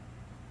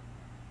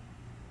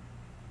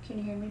 Can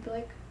you hear me,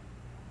 Blake?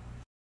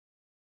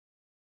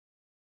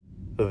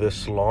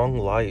 This long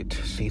light,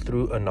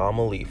 see-through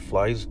anomaly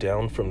flies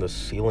down from the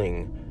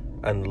ceiling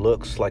and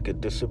looks like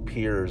it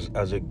disappears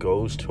as it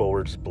goes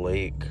towards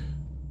Blake.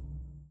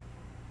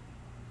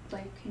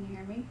 Blake, can you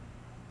hear me?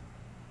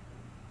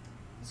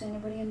 Is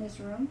anybody in this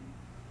room?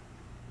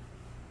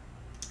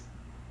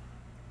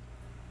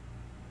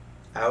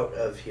 Out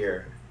of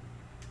here.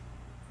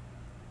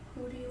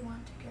 Who do you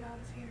want to get out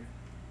of here?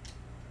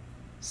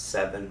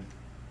 7.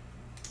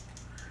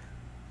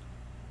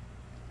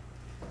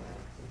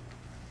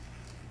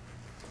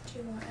 Do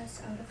you want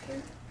us out of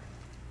here?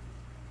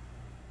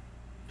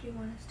 Do you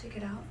want us to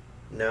get out?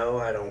 No,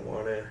 I don't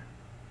want to.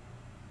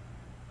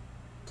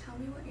 Tell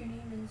me what your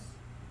name is.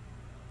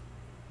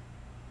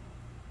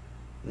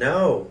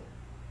 No.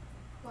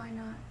 Why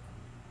not?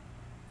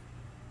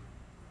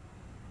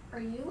 Are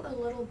you a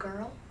little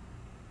girl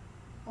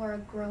or a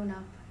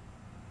grown-up?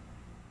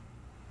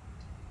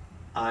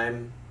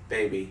 I'm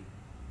baby.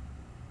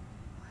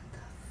 What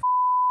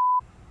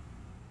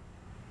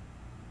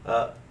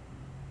the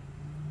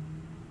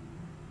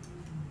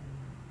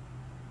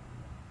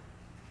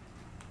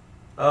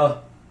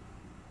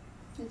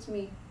It's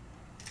me.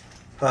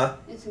 Huh?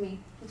 It's me.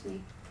 It's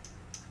me.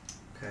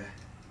 Okay.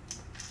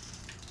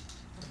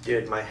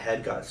 Dude, my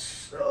head got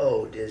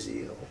so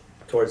dizzy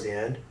towards the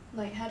end.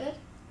 Lightheaded?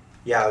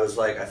 Yeah, I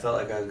felt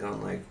like I was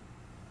going like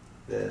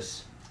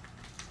this.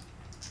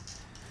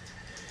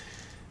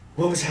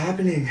 What was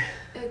happening?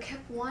 It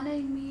kept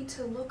wanting me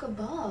to look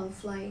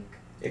above, like...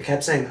 It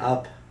kept saying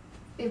up.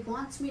 It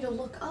wants me to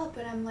look up,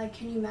 and I'm like,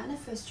 can you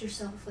manifest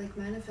yourself? Like,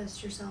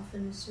 manifest yourself,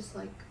 and it's just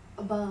like,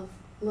 above,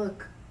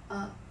 look,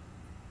 up.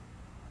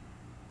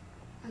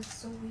 That's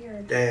so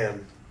weird.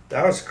 Damn,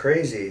 that was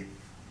crazy.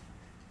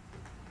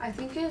 I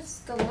think it's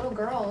the little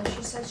girl.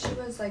 She said she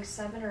was like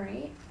 7 or 8.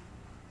 I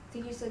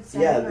think you said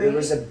 7 Yeah, or 8. it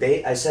was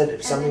a I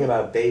said something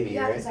about baby,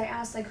 yeah, right? because I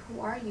asked, like,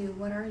 who are you?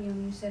 What are you?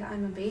 And you said,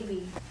 I'm a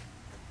baby.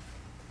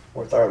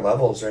 With our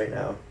levels right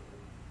now.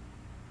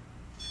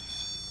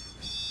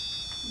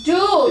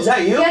 Dude! Is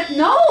that you?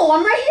 No,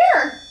 I'm right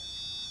here!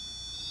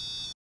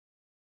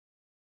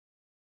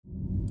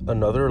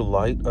 Another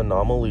light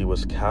anomaly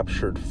was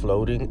captured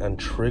floating and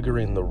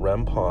triggering the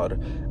REM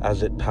pod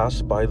as it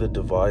passed by the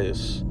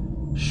device.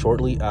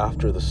 Shortly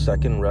after, the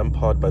second REM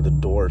pod by the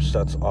door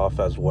sets off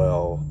as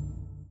well.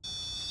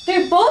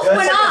 They both That's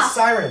went like off! a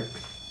siren.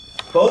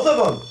 Both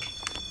of them.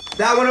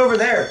 That one over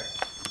there.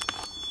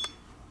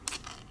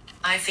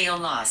 I feel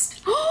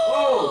lost.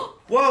 Whoa!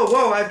 Whoa,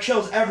 whoa, I have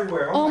chills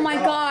everywhere. Oh my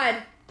god.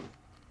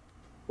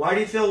 Why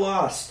do you feel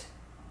lost?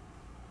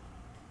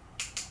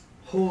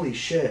 Holy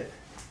shit.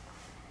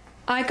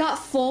 I got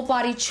full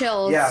body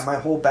chills. Yeah, my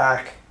whole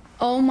back.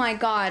 Oh my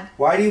god.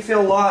 Why do you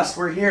feel lost?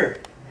 We're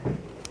here.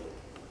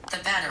 The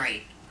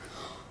battery.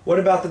 What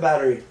about the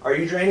battery? Are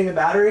you draining the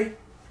battery?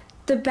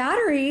 The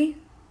battery?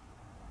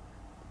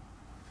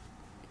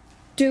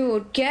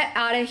 Dude, get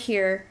out of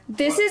here.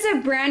 This is a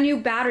brand new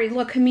battery.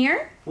 Look, come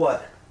here.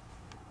 What?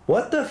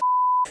 What the f?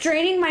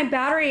 Draining my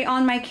battery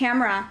on my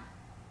camera.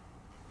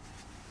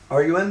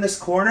 Are you in this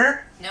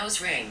corner?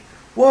 Nose ring.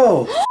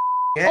 Whoa.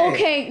 Hey.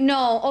 Okay,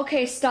 no.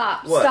 Okay,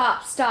 stop. What?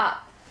 Stop.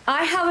 Stop.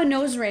 I have a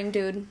nose ring,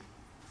 dude.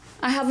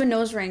 I have a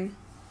nose ring.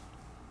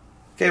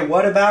 Okay,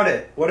 what about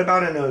it? What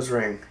about a nose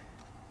ring?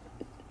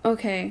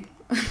 Okay.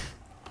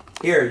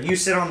 Here, you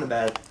sit on the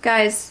bed.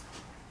 Guys,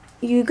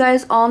 you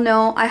guys all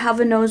know I have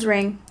a nose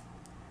ring.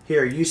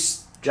 Here,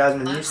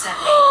 Jazmyne,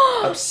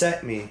 you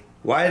upset me.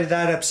 Why did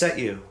that upset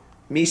you?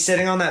 Me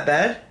sitting on that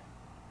bed?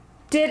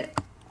 Did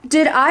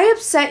I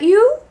upset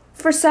you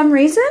for some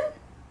reason?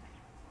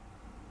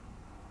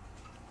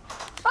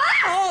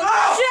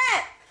 Oh,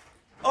 shit!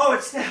 Oh,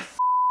 it's that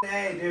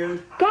A,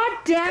 dude. God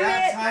damn it!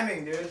 Bad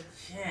timing, dude.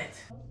 Shit.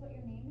 What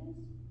your name is?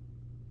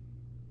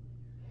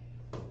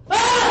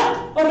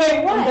 Ah!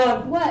 Okay, What? I'm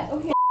done. What?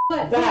 Okay.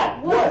 What?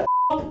 That. What?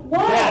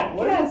 What? That.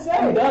 What did I say?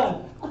 I'm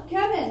done.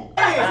 Kevin.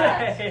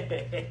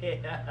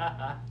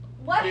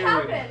 What Dude.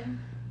 happened?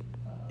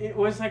 It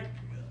was like,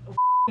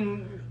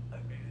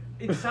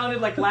 it sounded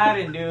like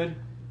Latin, dude.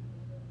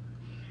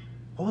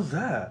 What was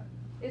that?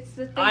 It's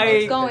the thing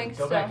that's going Go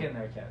still. back in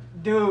there,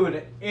 Kev.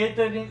 Dude, it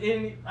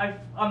didn't.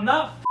 I'm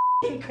not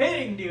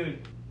kidding, dude.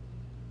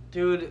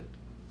 Dude,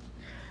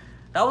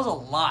 that was a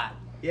lot.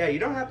 Yeah, you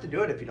don't have to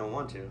do it if you don't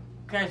want to.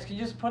 Guys, can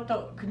you just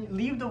can you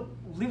leave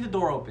the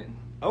door open?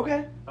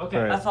 Okay. Okay,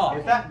 All right. that's all.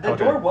 In fact, the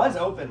door was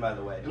open, by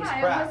the way. It was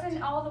cracked. it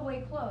wasn't all the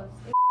way closed.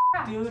 It was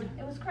cracked. Dude.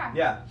 It was cracked.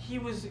 Yeah.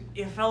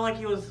 It felt like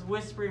he was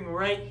whispering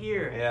right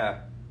here.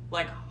 Yeah.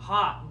 Like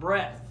hot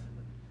breath.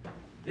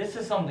 This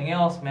is something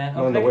else, man.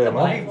 On the way I'm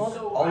up.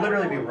 I'll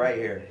literally be right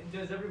here.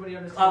 Does everybody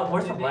understand?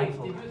 Where's the Did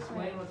blindfold? you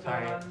explain what's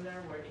Sorry. going on in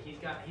there? Where he's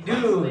Dude.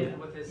 isolated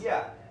with his...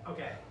 Yeah.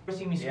 Okay. Never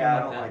seen me scream Yeah, I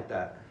like don't that. like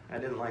that. I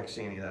didn't like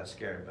seeing you that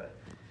scared, but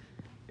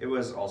it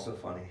was also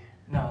funny.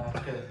 No,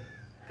 that's good.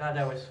 God,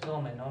 that was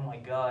filming. Oh my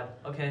god.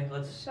 Okay,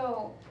 let's.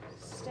 So,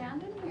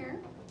 stand in here.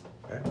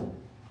 Okay.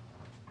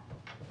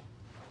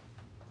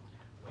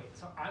 Wait,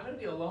 so I'm gonna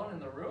be alone in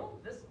the room?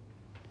 This...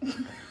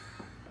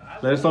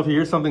 Let us know if you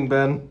hear something,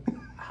 Ben.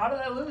 How did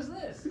I lose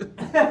this?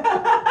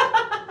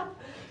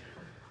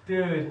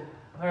 Dude.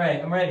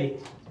 Alright, I'm ready.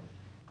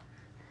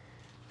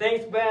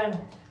 Thanks, Ben.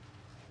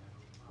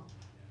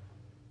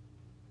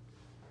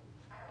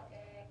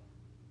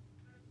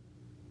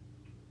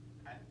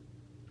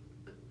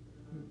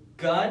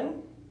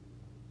 gun?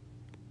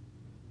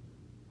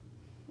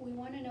 We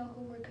want to know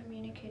who we're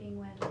communicating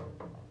with.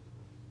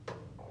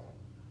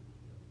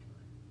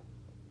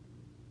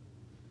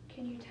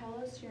 Can you tell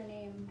us your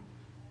name?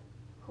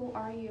 Who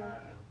are you?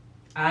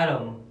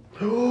 Adam.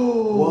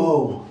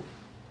 Whoa.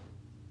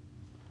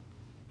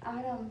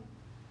 Adam,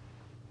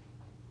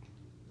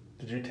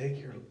 Did you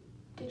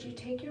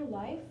take your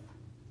life?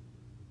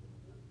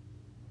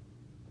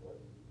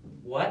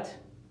 What?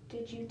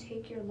 Did you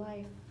take your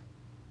life?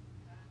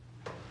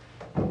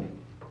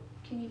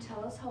 Can you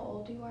tell us how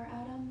old you are,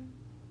 Adam?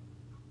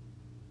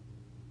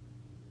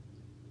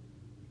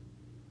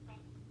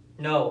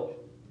 No.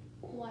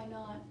 Why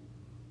not?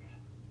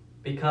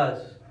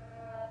 Because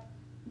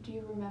Do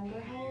you remember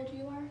how old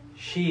you are?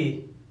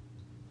 she.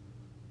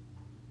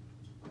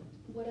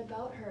 What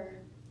about her?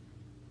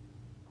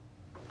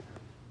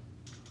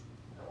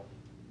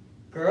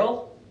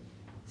 Girl?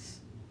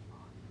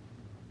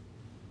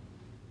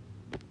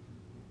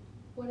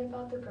 What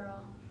about the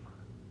girl?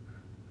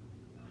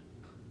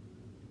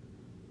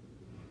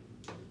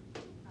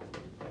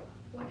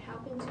 What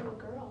happened to a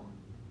girl?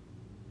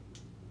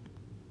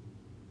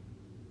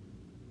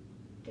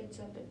 Did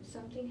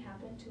something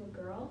happen to a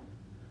girl?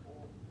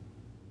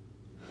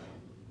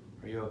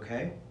 Are you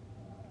okay?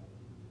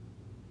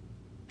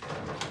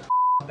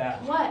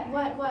 That. What?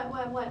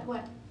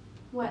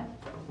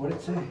 What did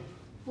it say?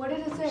 What did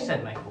it say?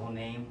 Said my full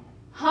name.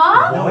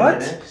 Huh? No, What? it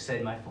didn't.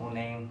 Said my full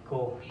name.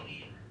 Cool.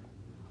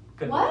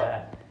 Good What? with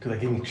that. Dude,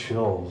 that gave me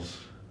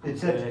chills. It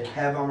said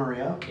Kev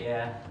Amarillo.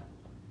 Yeah.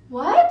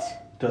 What?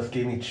 Just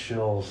gave me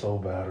chills so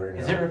bad right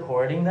now. Is it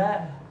recording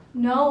that?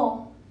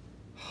 No.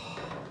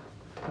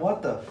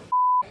 What the?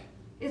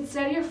 It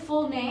said your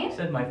full name?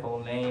 Said my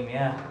full name,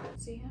 yeah.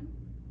 See him?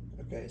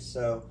 Okay,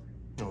 so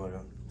Oh my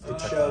God.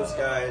 it shows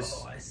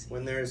guys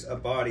when there's a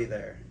body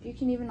there. You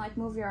can even like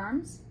move your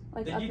arms,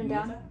 like Did up you and move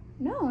down. that?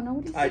 No,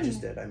 nobody's I seeing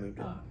just it. did. I moved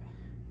it. Oh, okay.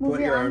 Move Put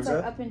your your arms arms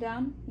like up. up and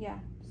down. Yeah.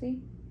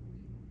 See?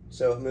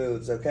 So it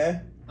moves,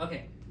 okay?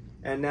 Okay.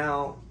 And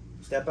now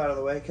step out of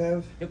the way,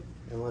 Kev. Yep.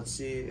 And let's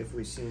see if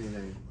we see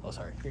anything. Oh,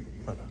 sorry.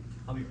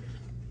 I'll be ready.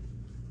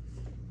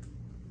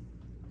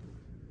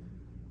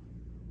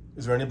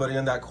 Is there anybody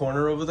in that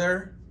corner over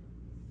there?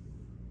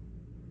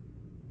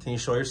 Can you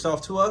show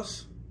yourself to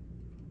us?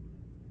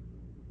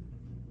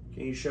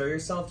 Can you show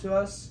yourself to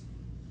us?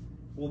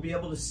 We'll be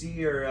able to see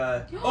your.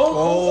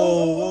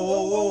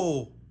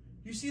 Whoa.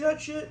 You see that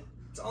shit?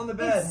 It's on the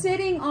bed. It's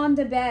sitting on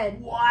the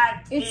bed. What?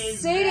 It's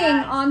sitting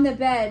on the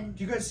bed.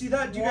 Do you guys see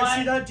that? Do you guys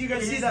see that? Do you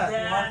guys see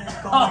that?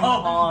 What's going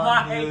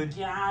on, dude?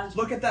 gosh.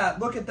 Look at that.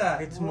 Look at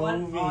that. It's What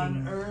moving.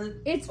 on earth?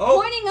 It's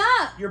Oh. pointing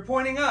up. You're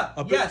pointing up.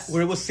 Up Yes.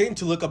 Where it was saying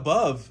to look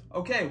above.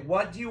 Okay,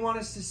 what do you want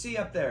us to see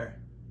up there?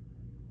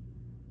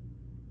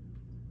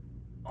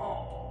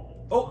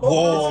 Oh,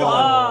 Whoa. it's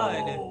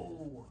gone.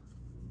 God.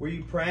 Were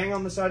you praying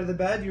on the side of the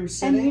bed? You were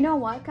sitting? And you know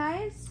what,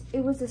 guys?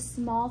 It was a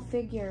small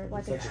figure,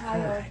 like a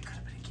child.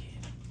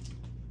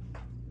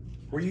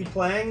 Were you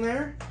playing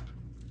there?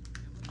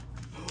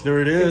 There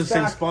it is, It's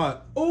same back.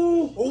 spot.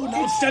 Oh, Oh,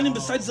 no, it's standing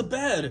beside the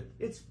bed.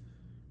 it's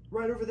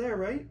right over there,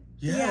 right?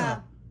 Yeah.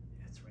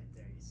 That's right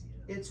there. You see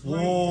it? It's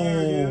right Whoa.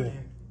 there, dude.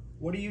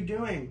 What are you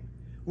doing?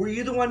 Were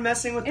you the one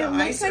messing with the It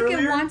looks ice like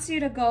earlier? it wants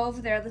you to go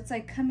over there. It's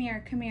like, come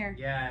here, come here.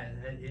 Yeah,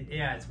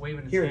 it's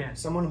waving its Here, hand.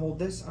 someone hold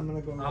this. I'm gonna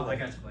go over Oh, I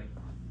there. got you, Blake.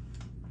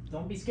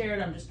 Don't be scared.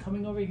 I'm just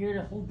coming over here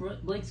to hold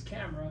Blake's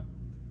camera.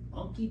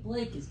 Unky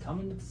Blake is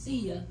coming to see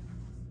you.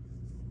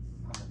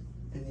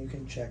 And you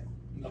can check.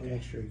 You can Okay.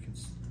 make sure you can.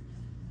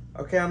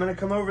 Okay, I'm gonna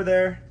come over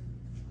there.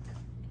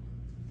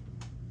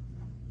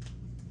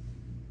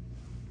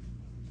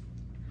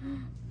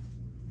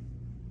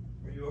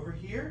 Are you over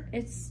here?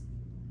 It's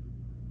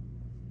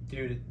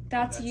Dude,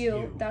 that's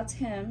you. That's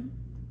him.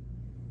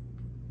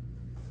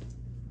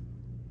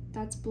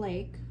 That's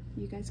Blake.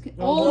 You guys can.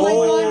 Oh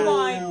my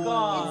my god!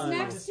 God. It's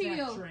next to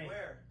you.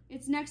 Where?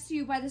 It's next to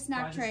you by the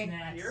snack tray.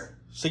 Here?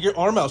 Stick your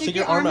arm out. Stick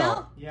your arm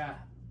out. Yeah,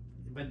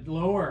 but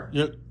lower.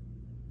 You're-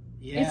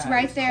 Yeah. It's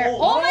right there.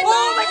 cold. Oh my god!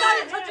 Oh my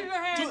god, it's touching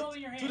your hand! Dude, It's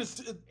holding your hand. dude,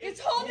 it's- It's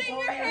holding your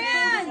holding your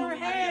hand.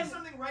 hand. I have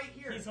something right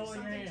here. He's Is holding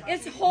your something hand. touching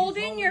It's me?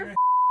 holding your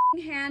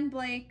hand,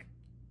 Blake.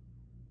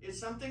 Is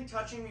something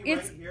touching me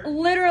It's right here?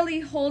 literally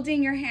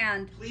holding your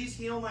hand. Please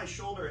heal my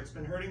shoulder. It's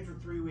been hurting for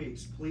 3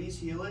 weeks. Please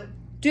heal it.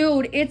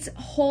 Dude, it's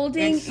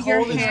holding It's your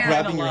holding It's hand.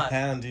 grabbing your lot.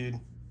 hand, dude.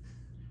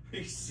 Are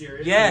you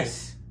serious?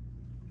 Yes.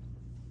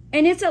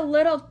 And it's a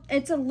little person.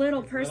 It's a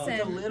little the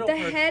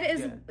person, head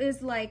is yeah.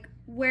 is like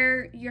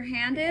where your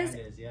hand is,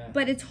 Yeah.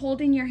 but it's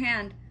holding your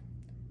hand.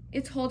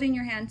 It's holding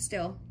your hand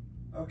still.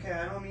 Okay,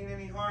 I don't mean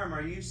any harm.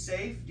 Are you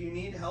safe? Do you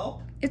need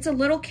help? It's a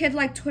little kid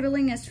like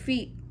twiddling his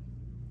feet.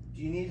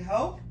 Do you need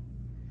help?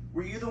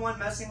 Were you the one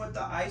messing with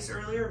the ice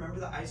earlier? Remember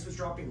the ice was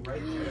dropping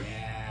right there?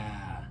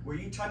 Yeah. Were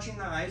you touching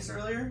the ice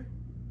earlier?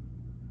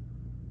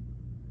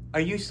 Are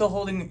you still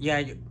holding?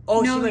 Yeah.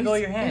 Oh, No, she let go of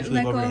he's- your hand. Let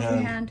Leave go over of your your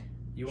hand. hand.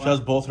 You She has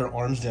both her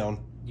arms down.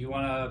 You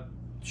want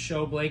to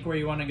show Blake where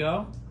you want to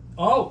go?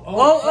 Oh,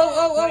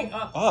 Pointing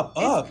up. Up,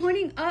 up. It's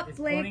pointing up, It's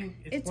Blake. pointing,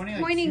 It's like,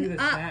 pointing to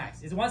the up.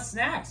 snacks. It wants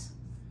snacks.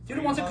 Dude,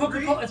 it wants a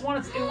Coca-Cola. It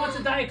wants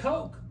a Diet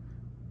Coke.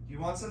 You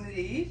want something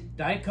to eat?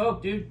 Diet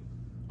Coke, dude.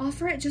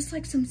 Offer it just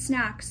like some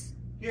snacks.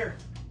 Here.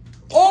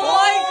 Oh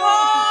my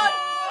god!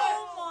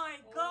 Oh my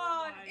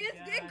god!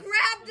 It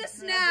grabbed the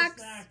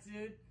snacks.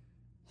 Dude.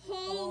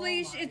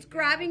 Holy shit, it's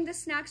grabbing the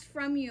snacks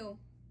from you.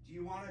 Do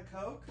you want a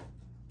Coke?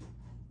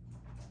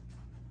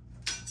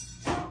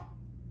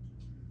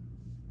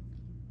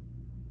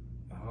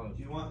 Oh,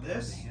 do you want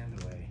this?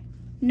 Hand away.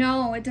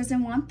 No, it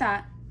doesn't want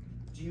that.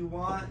 Do you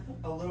want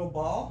a little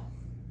ball?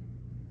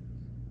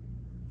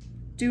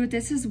 Dude,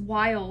 this is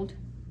wild.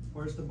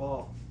 Where's the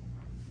ball?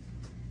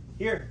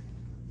 Here.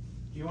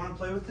 Do you want to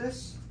play with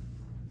this?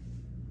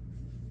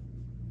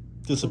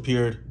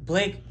 Disappeared.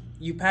 Blake,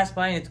 you passed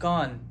by and it's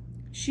gone.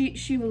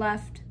 She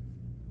left.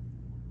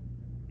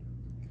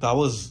 That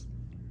was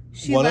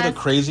She one left. of the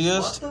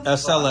craziest What the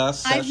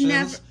SLS fuck?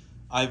 sessions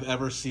I've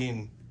ever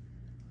seen.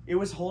 It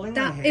was holding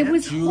my That hand? it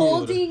was Dude,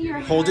 holding your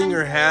hand. holding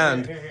your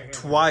hand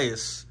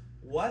twice.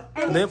 What?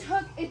 And They-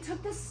 it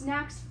took the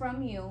snacks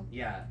from you.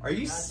 Yeah. Are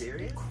you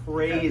serious?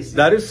 Crazy.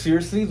 That is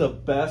seriously the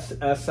best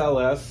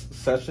SLS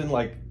session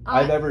like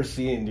I've ever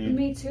seen, dude.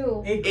 Me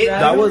too.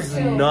 That was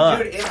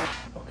nuts. Dude,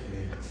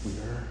 Okay, we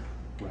are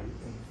right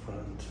in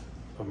front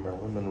of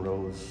Marilyn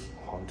Monroe's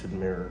haunted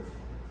mirror.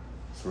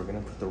 So we're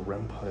gonna put the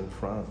REM pod in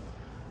front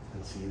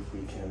and see if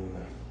we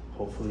can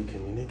hopefully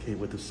communicate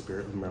with the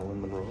spirit of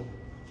Marilyn Monroe.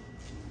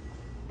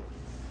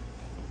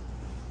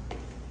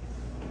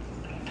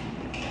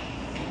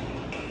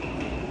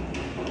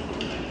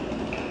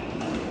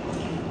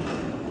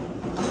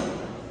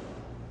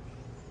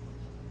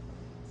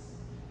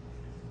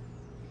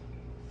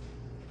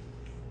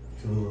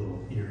 Feel a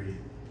little eerie.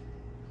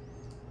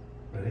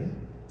 Ready?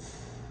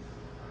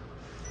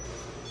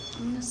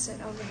 I'm gonna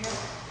sit over here.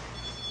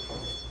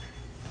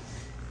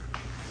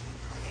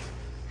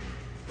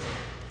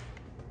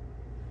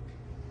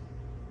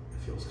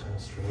 It feels kind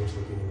of strange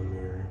looking in the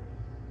mirror.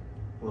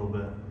 A little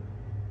bit.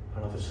 I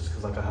don't know if it's just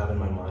because like I have in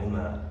my mind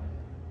that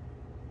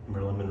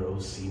Marilyn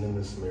Monroe's seen in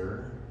this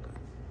mirror.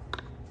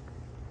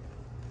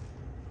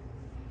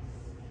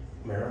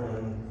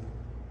 Marilyn,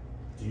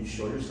 do you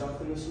show yourself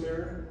in this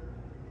mirror?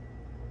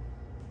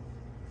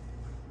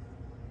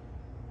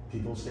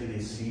 People say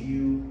they see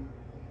you.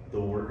 The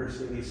workers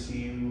say they see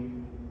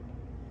you.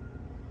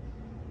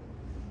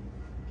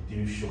 Do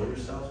you show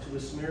yourself to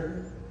this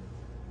mirror?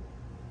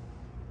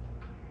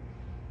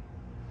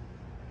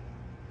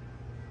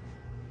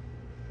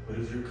 What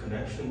is your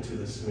connection to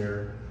this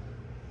mirror?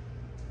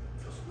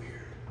 It feels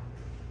weird.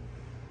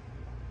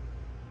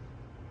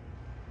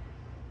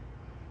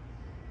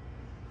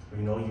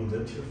 We know you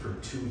lived here for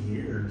 2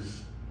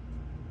 years.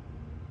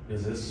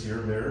 Is this your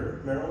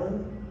mirror,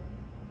 Marilyn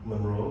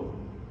Monroe?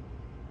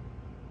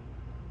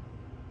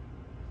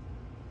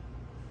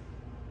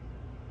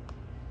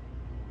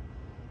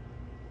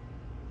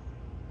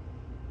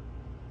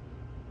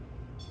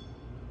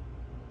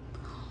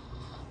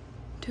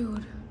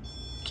 Dude,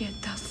 get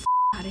the f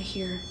out of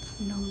here.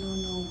 No, no,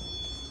 no.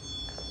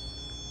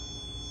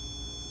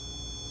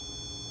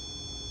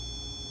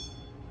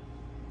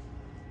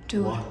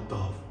 Dude. What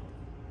the?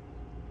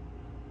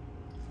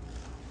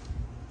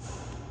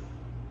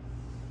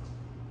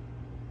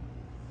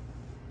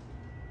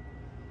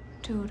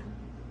 Dude.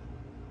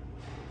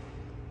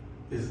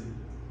 Is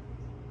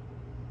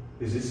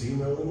this you,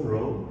 Marilyn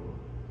Monroe?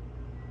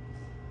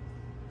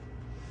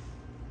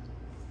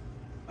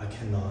 I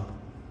cannot.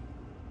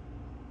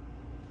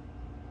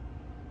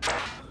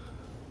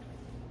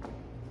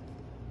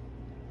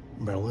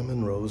 Marilyn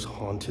Monroe's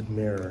haunted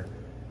mirror,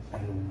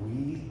 and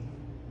we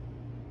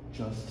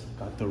just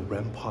got the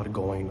REM pod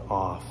going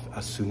off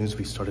as soon as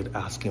we started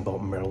asking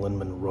about Marilyn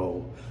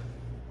Monroe.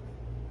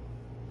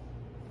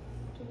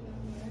 Dude,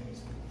 the mirror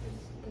is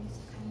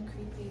kind of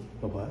creepy.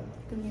 The what?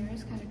 The mirror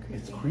is kind of creepy.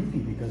 It's creepy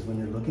because when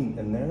you're looking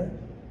in there,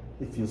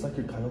 it feels like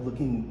you're kind of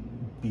looking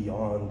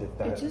beyond, if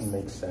that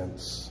makes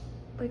sense.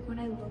 Like when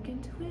I look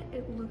into it,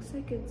 it looks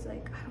like it's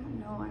like, I don't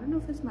know. I don't know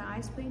if it's my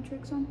eyes playing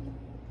tricks on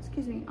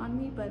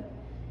me, but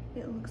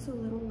it looks a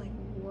little like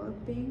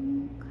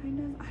warping, kind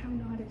of. I don't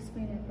know how to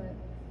explain it, but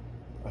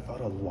I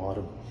felt a lot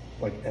of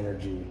like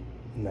energy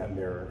in that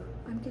mirror.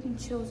 I'm getting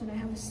chills and I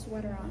have a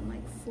sweater on,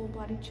 like full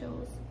body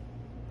chills.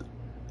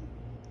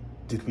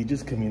 Did we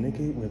just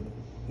communicate with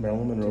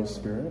Marilyn Monroe's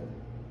spirit?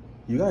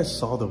 You guys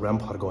saw the REM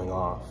pod going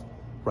off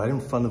right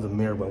in front of the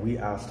mirror when we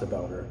asked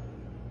about her.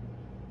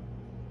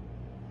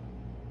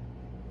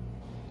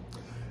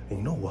 And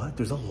you know what?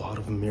 There's a lot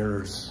of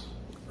mirrors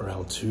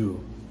around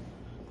too.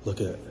 Look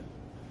at,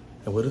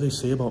 and what do they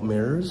say about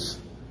mirrors?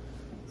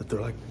 That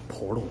they're like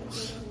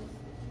portals.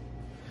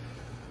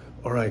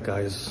 All right,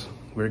 guys,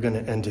 we're gonna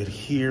end it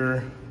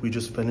here. We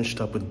just finished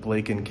up with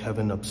Blake and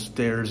Kevin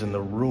upstairs in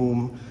the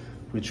room,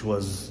 which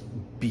was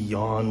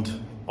beyond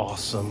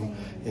awesome,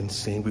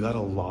 insane. We got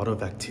a lot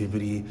of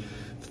activity.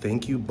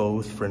 Thank you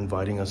both for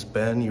inviting us.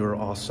 Ben, you're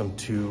awesome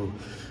too.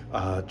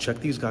 Check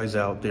these guys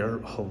out. They're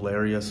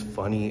hilarious,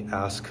 funny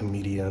ass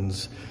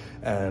comedians.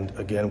 And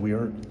again, we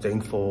are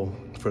thankful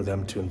for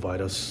them to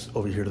invite us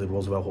over here to the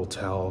Roosevelt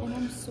Hotel. And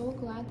I'm so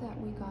glad that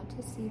we got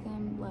to see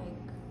them, like,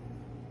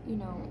 you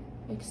know,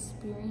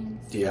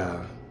 experience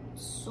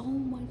so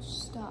much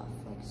stuff,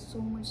 like so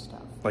much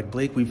stuff. Like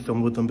Blake, we've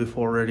filmed with him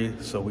before already,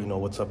 so we know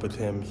what's up with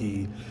him.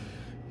 He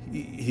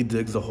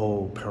digs the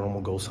whole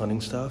paranormal ghost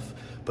hunting stuff.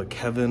 But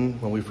Kevin,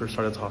 when we first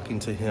started talking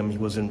to him, he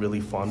wasn't really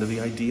fond of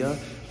the idea,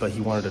 but he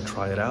wanted to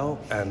try it out.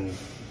 And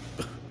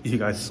you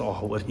guys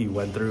saw what he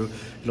went through.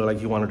 You know, like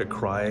he wanted to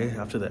cry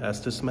after the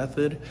Estes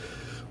method.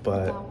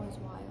 But that was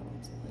wild.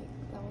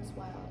 Like, that was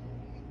wild.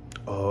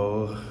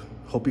 Oh,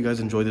 hope you guys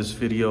enjoyed this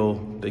video.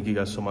 Thank you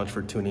guys so much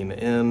for tuning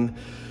in.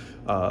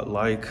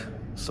 Like,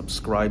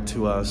 subscribe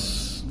to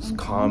us, and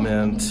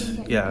comment.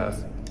 Yeah.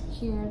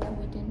 Hear that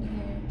we didn't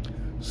hear.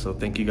 So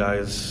thank you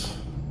guys.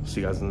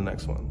 See you guys in the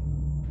next one.